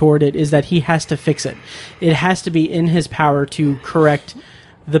attitude toward it is that he has to fix it. It has to be in his power to correct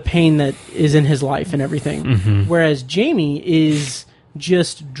the pain that is in his life and everything. Whereas Jamie is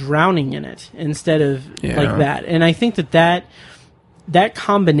just drowning in it instead of like that. And I think that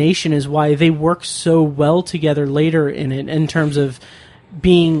combination is why they work so well together later in it, in terms of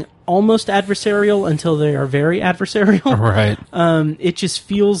being almost adversarial until they are very adversarial. Right. It just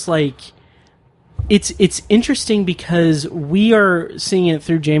feels like it's interesting because we are seeing it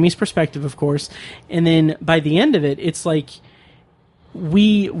through Jamie's perspective, of course, and then by the end of it, it's like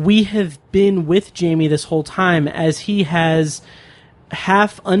we have been with Jamie this whole time as he has,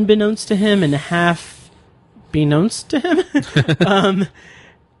 half unbeknownst to him and half beknownst to him,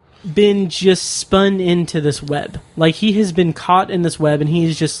 been just spun into this web. Like, he has been caught in this web, and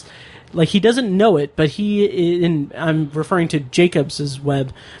he's just, like, he doesn't know it, but I'm referring to Jacob's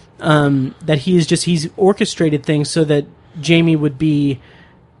web, that he's orchestrated things so that Jamie would be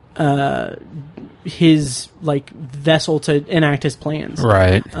his, like, vessel to enact his plans.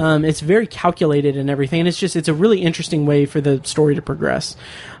 Right. It's very calculated and everything, and it's a really interesting way for the story to progress.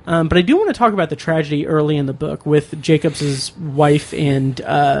 But I do want to talk about the tragedy early in the book with Jacob's wife and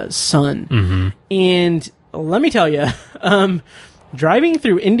son. Mm-hmm. And let me tell you, driving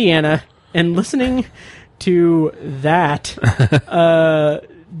through Indiana and listening to that,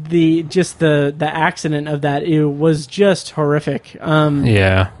 the accident of that, it was just horrific.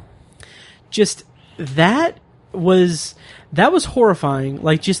 Yeah. Just that was horrifying.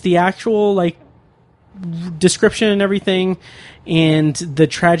 Like, just the actual, like, description and everything, and the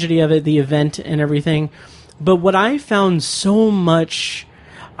tragedy of it, the event and everything. But what I found so much,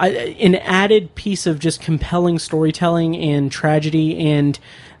 an added piece of just compelling storytelling and tragedy and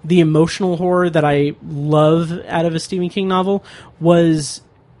the emotional horror that I love out of a Stephen King novel, was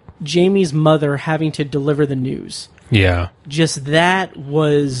Jamie's mother having to deliver the news. Yeah. Just that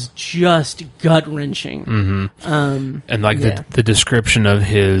was just gut-wrenching. Mm-hmm. And like the description of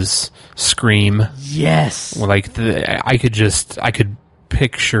his scream. Yes. Like I could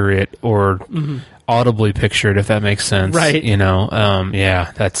picture it, or audibly picture it, if that makes sense. Right. You know,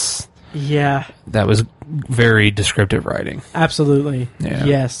 that was very descriptive writing. Absolutely. Yeah.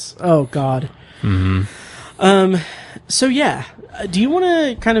 Yes. Oh, God. Mm-hmm. So, yeah. Do you want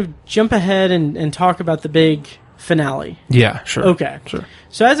to kind of jump ahead and talk about the big finale? Yeah, sure. Okay. Sure.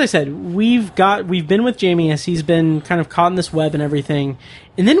 So, as I said, we've been with Jamie as he's been kind of caught in this web and everything.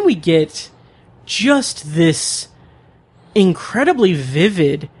 And then we get just this incredibly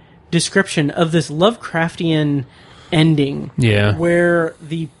vivid description of this Lovecraftian ending. Yeah. Where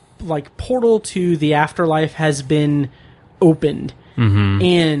the, like, portal to the afterlife has been opened. Mm-hmm.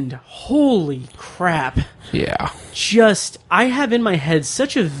 And holy crap. Yeah. Just, I have in my head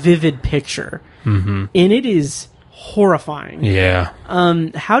such a vivid picture. Mm-hmm. And it is horrifying. Yeah.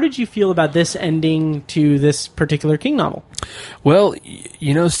 How did you feel about this ending to this particular King novel? Well,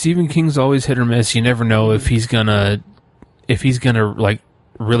 you know, Stephen King's always hit or miss. You never know if he's gonna like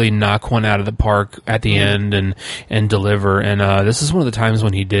really knock one out of the park at the end and deliver. And this is one of the times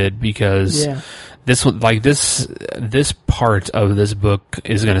when he did, because this one, like this part of this book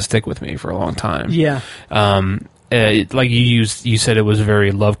is going to stick with me for a long time. Yeah. Like you said, it was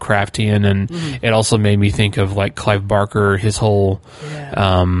very Lovecraftian, and it also made me think of like Clive Barker, his whole,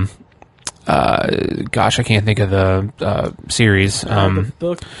 gosh, I can't think of the series, The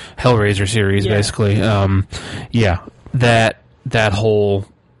book, Hellraiser series, basically. That whole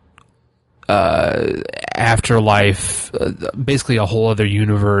afterlife, basically a whole other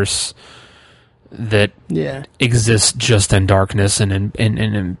universe that exists just in darkness and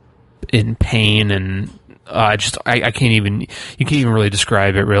in pain, and I can't even, you can't even really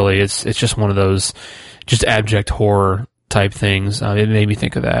describe it. Really, it's just one of those just abject horror type things. It made me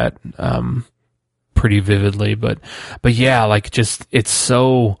think of that pretty vividly, but yeah, like just it's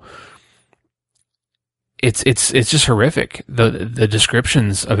so. It's just horrific, the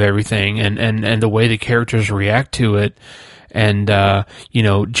descriptions of everything and the way the characters react to it. And you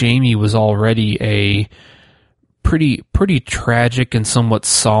know, Jamie was already a pretty tragic and somewhat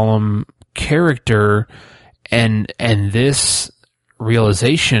solemn character, and this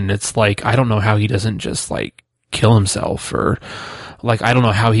realization, it's like, I don't know how he doesn't just like kill himself, or like, I don't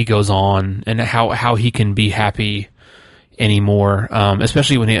know how he goes on and how he can be happy anymore,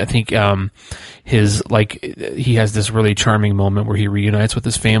 especially when I think his, like, he has this really charming moment where he reunites with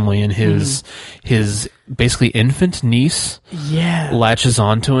his family, and his basically infant niece latches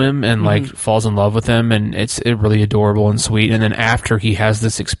onto him and like falls in love with him, and it's really adorable and sweet. And then after he has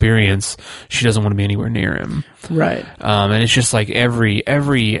this experience, she doesn't want to be anywhere near him, right? And it's just like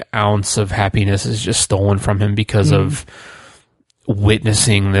every ounce of happiness is just stolen from him because of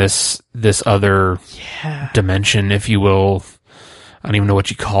witnessing this other dimension, if you will. I don't even know what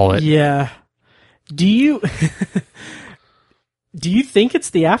you call it. Yeah. Do you think it's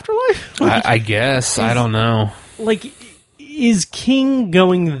the afterlife? Like, I guess. I don't know. Like, is King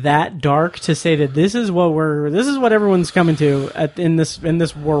going that dark to say that this is what everyone's coming to in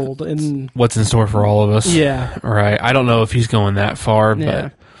this world, and what's in store for all of us? Yeah. Right. I don't know if he's going that far,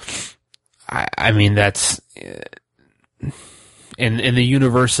 but I mean, that's in the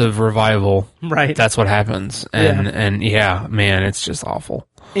universe of Revival, Right. that's what happens. And yeah, man, it's just awful.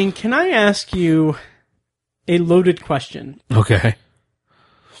 And can I ask you a loaded question? Okay.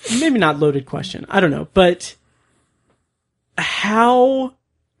 Maybe not loaded question. I don't know. But how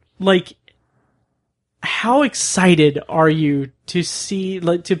excited are you to see,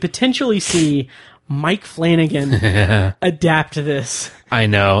 to potentially see Mike Flanagan adapt this? I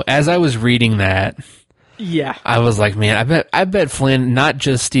know. As I was reading that, Yeah. I was like, man, I bet not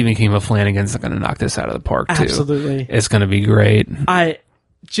just Stephen King, but Flanagan's going to knock this out of the park too. Absolutely. It's going to be great.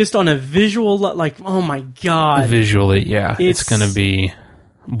 Just on a visual, oh my God. Visually, yeah. It's going to be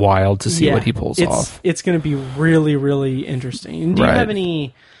wild to see what he pulls off. It's going to be really, really interesting. Do you have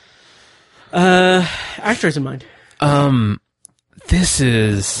any actors in mind? This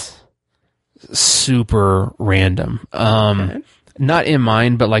is super random. Okay. Not in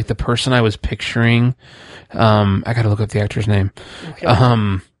mind, but like the person I was picturing. I got to look up the actor's name.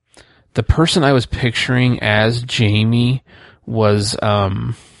 Okay. The person I was picturing as Jamie was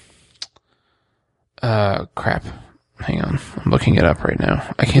crap. Hang on, I'm looking it up right now.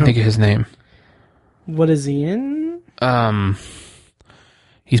 I can't think of his name. What is he in?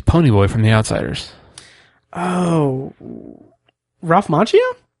 He's Ponyboy from The Outsiders. Oh, Ralph Macchio?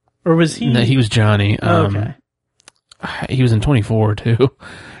 Or was he? No, he was Johnny. Okay. He was in 24 too,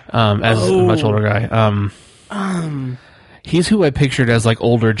 as a much older guy. He's who I pictured as like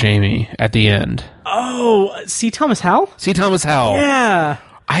older Jamie at the end. Oh, C. Thomas Howell? C. Thomas Howell. Yeah.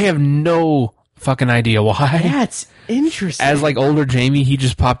 I have no fucking idea why. That's interesting. As like older Jamie, he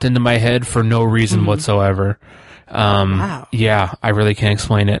just popped into my head for no reason whatsoever. Wow. Yeah, I really can't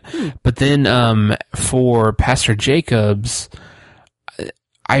explain it. But then for Pastor Jacobs,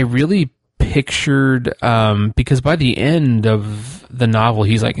 I really pictured, because by the end of the novel,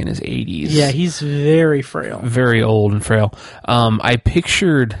 he's like in his 80s. Yeah, he's very frail. Very old and frail. I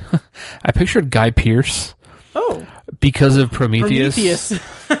pictured Guy Pearce. Oh. Because of Prometheus.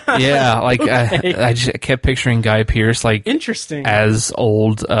 Yeah, like Okay. I just kept picturing Guy Pearce like Interesting. as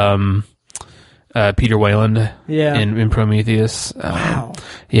old Peter Wayland in Prometheus. Wow.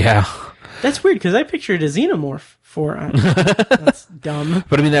 Yeah. That's weird because I pictured a xenomorph for. That's dumb.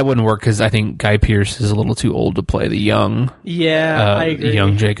 But I mean, that wouldn't work because I think Guy Pearce is a little too old to play the young. Yeah, I agree.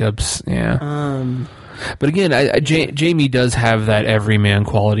 Young Jacobs. Yeah. But again, Jamie does have that everyman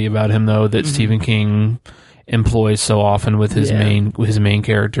quality about him, though, that Stephen King employs so often with his main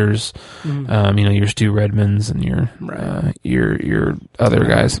characters. You know, your Stu Redmonds and your other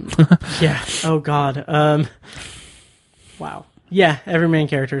guys. Yeah. Oh God. Wow. Yeah, everyman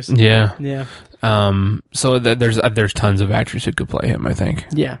characters. Yeah. Yeah. So there's tons of actors who could play him, I think.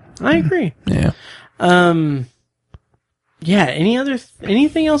 Yeah, I agree. Yeah. Yeah.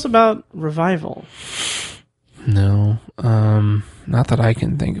 Anything else about Revival? No. Not that I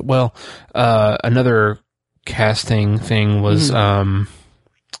can think. Well, another casting thing was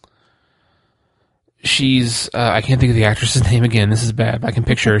she's I can't think of the actress's name again. This is bad. I can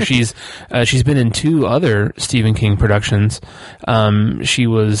picture her. She's been in 2 other Stephen King productions. She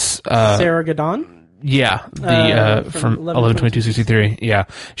was Sarah Gadon. Yeah, the from 11/22/63. Yeah,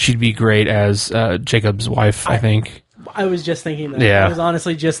 she'd be great as Jacob's wife, I think. I was just thinking that. Yeah. I was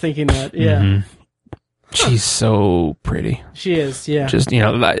honestly just thinking that. Yeah. She's so pretty. She is. Yeah. Just,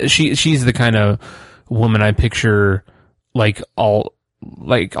 she's the kind of woman I picture like all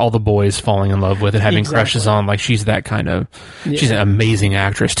the boys falling in love with and having crushes on. Like, she's that kind of, she's an amazing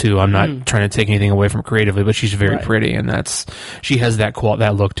actress too. I'm not trying to take anything away from her creatively, but she's very pretty, and she has that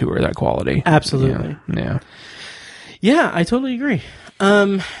look to her, that quality. Absolutely. Yeah. Yeah, I totally agree.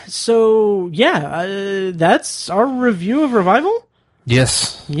 So yeah, that's our review of Revival.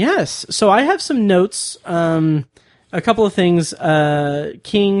 Yes. So I have some notes, a couple of things,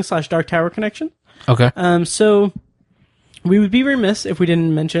 King/Dark Tower connection. Okay. So we would be remiss if we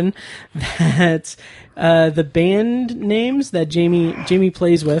didn't mention that the band names that Jamie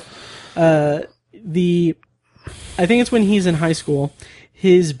plays with, I think it's when he's in high school,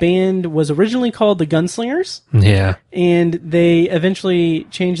 his band was originally called the Gunslingers. Yeah. And they eventually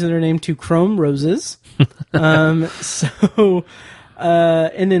changed their name to Chrome Roses. And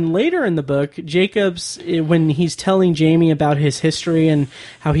then later in the book, Jacobs, when he's telling Jamie about his history and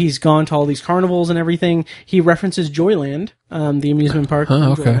how he's gone to all these carnivals and everything, he references Joyland, the amusement park.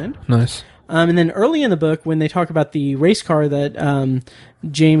 Oh, okay. Joyland. Nice. And then early in the book, when they talk about the race car that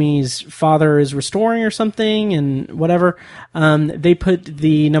Jamie's father is restoring or something and whatever, they put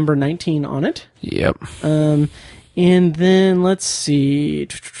the number 19 on it. Yep. And then let's see.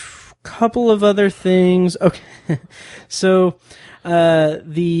 couple of other things. Okay. So,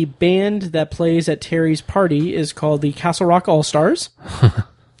 the band that plays at Terry's party is called the Castle Rock All-Stars.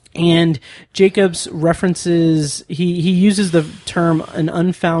 And Jacobs references, he uses the term an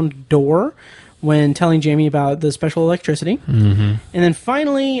unfound door when telling Jamie about the special electricity. Mm-hmm. And then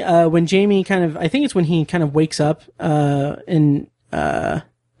finally, when Jamie I think it's when he kind of wakes up, when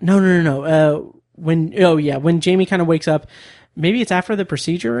Jamie kind of wakes up, maybe it's after the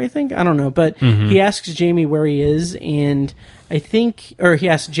procedure, I think. I don't know. But he asks Jamie where he is, and he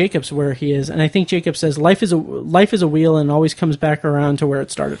asks Jacobs where he is, and I think Jacob says, life is a wheel and always comes back around to where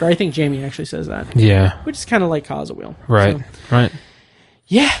it started. Or I think Jamie actually says that. Yeah. Which is kind of like Cause a Wheel. Right, so, right.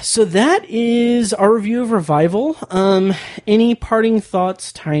 Yeah, so that is our review of Revival. Any parting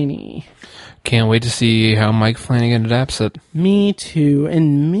thoughts, Tiny? Can't wait to see how Mike Flanagan adapts it. Me too.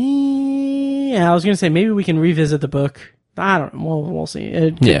 And I was going to say, maybe we can revisit the book. I don't know. We'll see.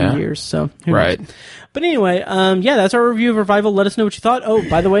 It could be years, so who knows? But anyway, that's our review of Revival. Let us know what you thought. Oh,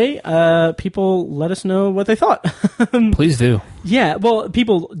 by the way, people let us know what they thought. Please do. Yeah, well,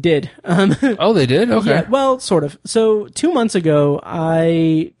 people did. Oh, they did? Okay. Yeah, well, sort of. So 2 months ago,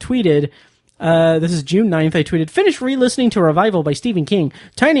 I tweeted, this is June 9th, I tweeted, "Finish re-listening to Revival by Stephen King.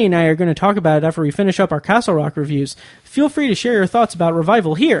 Tiny and I are going to talk about it after we finish up our Castle Rock reviews. Feel free to share your thoughts about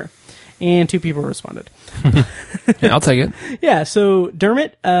Revival here." And 2 people responded. Yeah, I'll take it. Yeah, so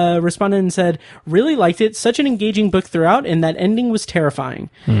Dermot responded and said, "Really liked it. Such an engaging book throughout, and that ending was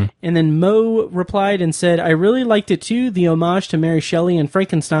terrifying." And then Mo replied and said, "I really liked it too. The homage to Mary Shelley and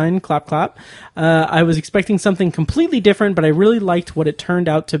Frankenstein, clap, clap. I was expecting something completely different, but I really liked what it turned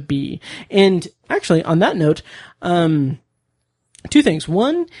out to be." And actually, on that note, 2 things.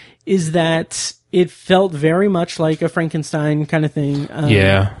 One is that it felt very much like a Frankenstein kind of thing.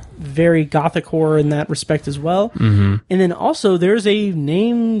 Very gothic horror in that respect as well. Mm-hmm. And then also there's a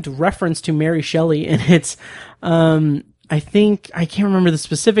named reference to Mary Shelley, and it's, I think, I can't remember the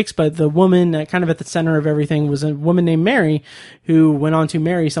specifics, but the woman kind of at the center of everything was a woman named Mary who went on to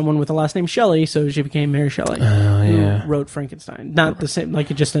marry someone with the last name Shelley, so she became Mary Shelley, who wrote Frankenstein. Not the same,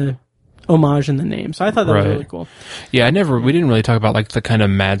 like just a homage in the name. So I thought that was really cool. Yeah, we didn't really talk about like the kind of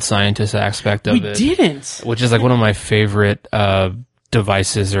mad scientist aspect of it. We didn't. Which is like one of my favorite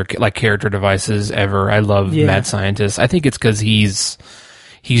devices or like character devices ever. I love mad scientists. I think it's because he's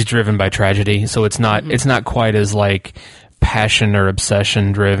driven by tragedy, so it's not quite as like passion or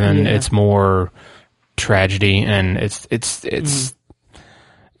obsession driven. It's more tragedy, and it's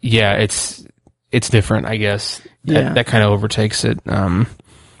different, I guess. That kind of overtakes it.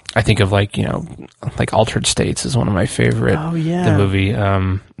 I think of like Altered States is one of my favorite. Oh yeah, the movie,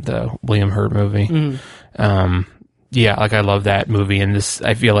 the William Hurt movie. Like I love that movie, and this,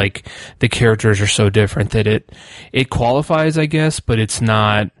 I feel like the characters are so different that it qualifies, I guess, but it's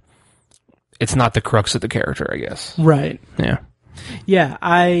not the crux of the character, I guess. Right. Yeah. Yeah,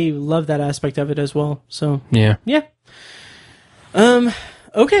 I love that aspect of it as well. So yeah.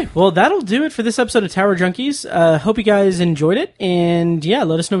 Okay, well, that'll do it for this episode of Tower Junkies. Hope you guys enjoyed it, and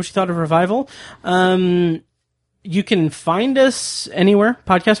let us know what you thought of Revival. You can find us anywhere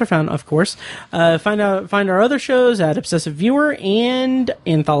podcasts are found, of course. Find our other shows at Obsessive Viewer and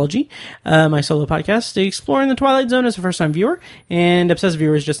Anthology, my solo podcast, Exploring the Twilight Zone as a first-time viewer, and Obsessive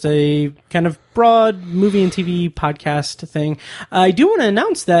Viewer is just a kind of broad movie and TV podcast thing. I do want to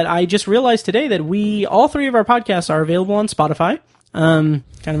announce that I just realized today that all 3 of our podcasts are available on Spotify. Kind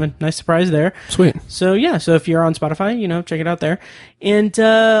of a nice surprise there. Sweet. So so if you're on Spotify, check it out there. And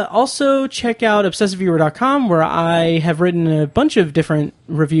also check out ObsessiveViewer.com, where I have written a bunch of different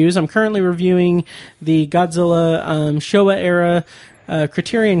reviews. I'm currently reviewing the Godzilla Showa era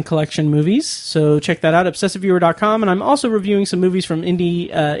Criterion Collection movies, so check that out, ObsessiveViewer.com. And I'm also reviewing some movies from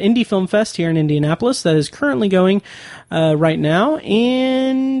Indie Film Fest here in Indianapolis that is currently going right now,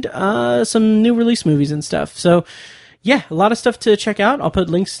 and some new release movies and stuff. So a lot of stuff to check out. I'll put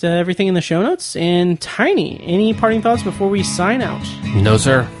links to everything in the show notes. And Tiny, any parting thoughts before we sign out? No,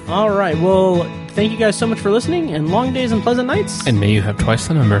 sir. All right. Well, thank you guys so much for listening, and long days and pleasant nights. And may you have twice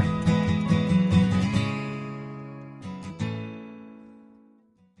the number.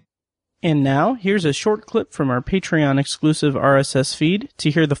 And now, here's a short clip from our Patreon-exclusive RSS feed. To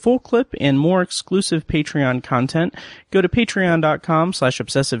hear the full clip and more exclusive Patreon content, go to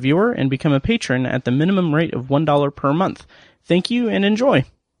patreon.com/obsessiveviewer and become a patron at the minimum rate of $1 per month. Thank you, and enjoy.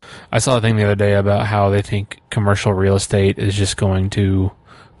 I saw a thing the other day about how they think commercial real estate is just going to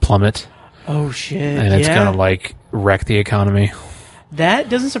plummet. Oh, shit. And it's going to, like, wreck the economy. That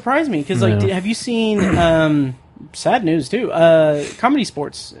doesn't surprise me, because, have you seen... sad news too. Comedy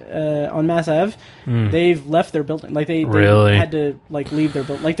Sports on Mass Ave, they've left their building. Like they Really? had to like leave their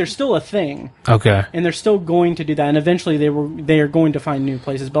building. Like they're still a thing, Okay. and they're still going to do that. And eventually they are going to find new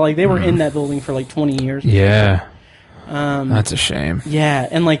places. But like they were in that building for like 20 years. Yeah. That's a shame. Yeah,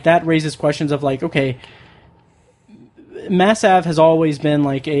 and like that raises questions of like, okay, Mass Ave has always been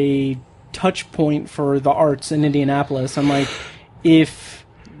like a touch point for the arts in Indianapolis. And like if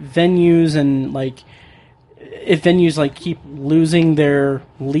venues keep losing their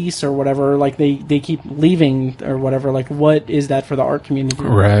lease or whatever, like they keep leaving or whatever, like what is that for the art community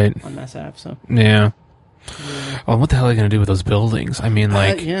Right. on Mass Ave? So Yeah. Oh, what the hell are they going to do with those buildings? I mean,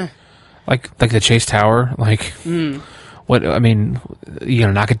 like, yeah. like the Chase Tower. Like, what? I mean, you going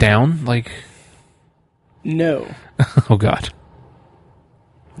to knock it down? Like, No. oh god.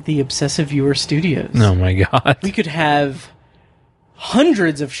 The Obsessive Viewer Studios. Oh my god. We could have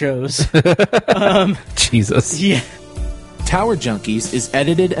hundreds of shows. Jesus. Yeah. Tower Junkies is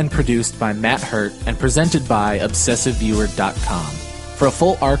edited and produced by Matt Hurt and presented by ObsessiveViewer.com. For a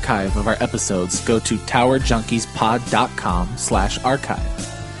full archive of our episodes, go to TowerJunkiesPod.com/archive.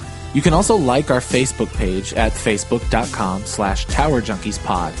 You can also like our Facebook page at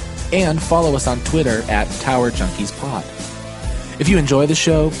Facebook.com/TowerJunkiesPod and follow us on Twitter at TowerJunkiesPod. If you enjoy the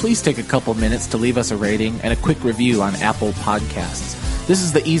show, please take a couple minutes to leave us a rating and a quick review on Apple Podcasts. This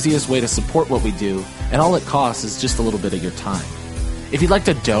is the easiest way to support what we do, and all it costs is just a little bit of your time. If you'd like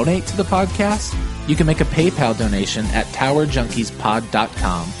to donate to the podcast, you can make a PayPal donation at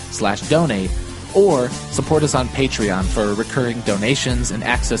TowerJunkiesPod.com/donate or support us on Patreon for recurring donations and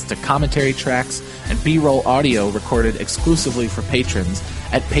access to commentary tracks and B-roll audio recorded exclusively for patrons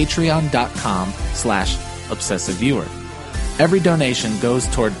at patreon.com/obsessiveviewer. Every donation goes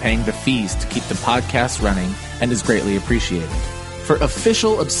toward paying the fees to keep the podcast running and is greatly appreciated. For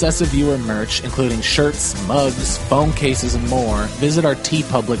official Obsessive Viewer merch, including shirts, mugs, phone cases, and more, visit our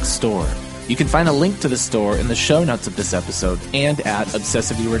TeePublic store. You can find a link to the store in the show notes of this episode and at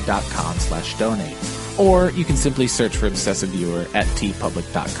obsessiveviewer.com/donate. Or you can simply search for Obsessive Viewer at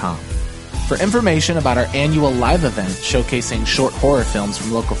teepublic.com. For information about our annual live event showcasing short horror films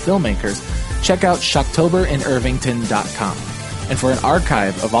from local filmmakers, check out shocktoberinirvington.com. And for an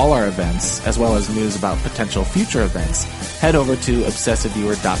archive of all our events, as well as news about potential future events, head over to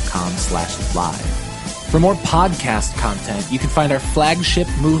obsessiveviewer.com/live. For more podcast content, you can find our flagship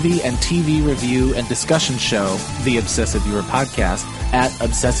movie and TV review and discussion show, The Obsessive Viewer Podcast, at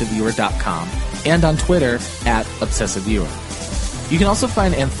obsessiveviewer.com and on Twitter at obsessiveviewer. You can also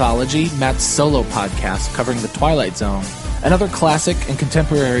find Anthology, Matt's solo podcast covering The Twilight Zone, and other classic and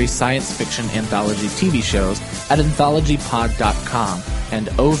contemporary science fiction anthology TV shows at anthologypod.com and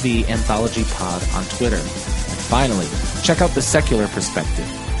OV Anthology Pod on Twitter. And finally, check out The Secular Perspective,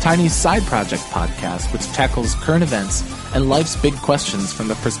 Tiny's side project podcast, which tackles current events and life's big questions from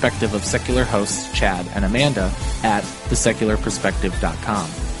the perspective of secular hosts Chad and Amanda at thesecularperspective.com.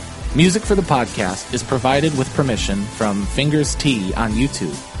 Music for the podcast is provided with permission from Fingers T on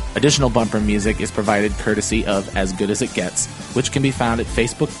YouTube. Additional bumper music is provided courtesy of As Good As It Gets, which can be found at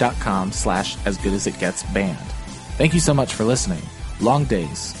facebook.com/asgoodasitgetsband. Thank you so much for listening. Long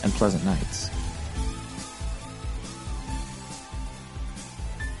days and pleasant nights.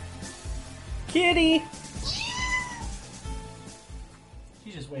 Kitty!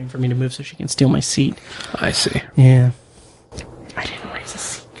 She's just waiting for me to move so she can steal my seat. I see. Yeah. I didn't raise a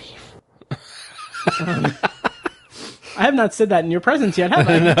seat thief. I have not said that in your presence yet, have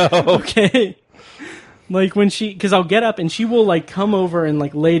I? No. Okay. Like when because I'll get up and she will like come over and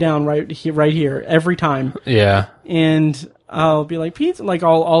like lay down right here every time. Yeah. And I'll be like, Pizza, like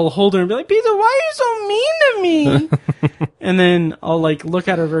I'll hold her and be like, Pizza, why are you so mean to me? And then I'll like look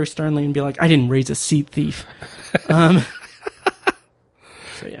at her very sternly and be like, I didn't raise a seat thief. So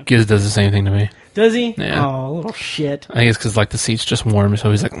yeah. Giz does the same thing to me. Does he? Yeah. Oh, little shit. I guess because like the seat's just warm, so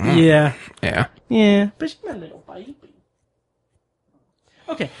he's like, Yeah. yeah. Yeah. But she's my little baby.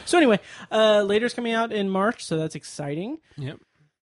 Okay, so anyway, Later's coming out in March, so that's exciting. Yep.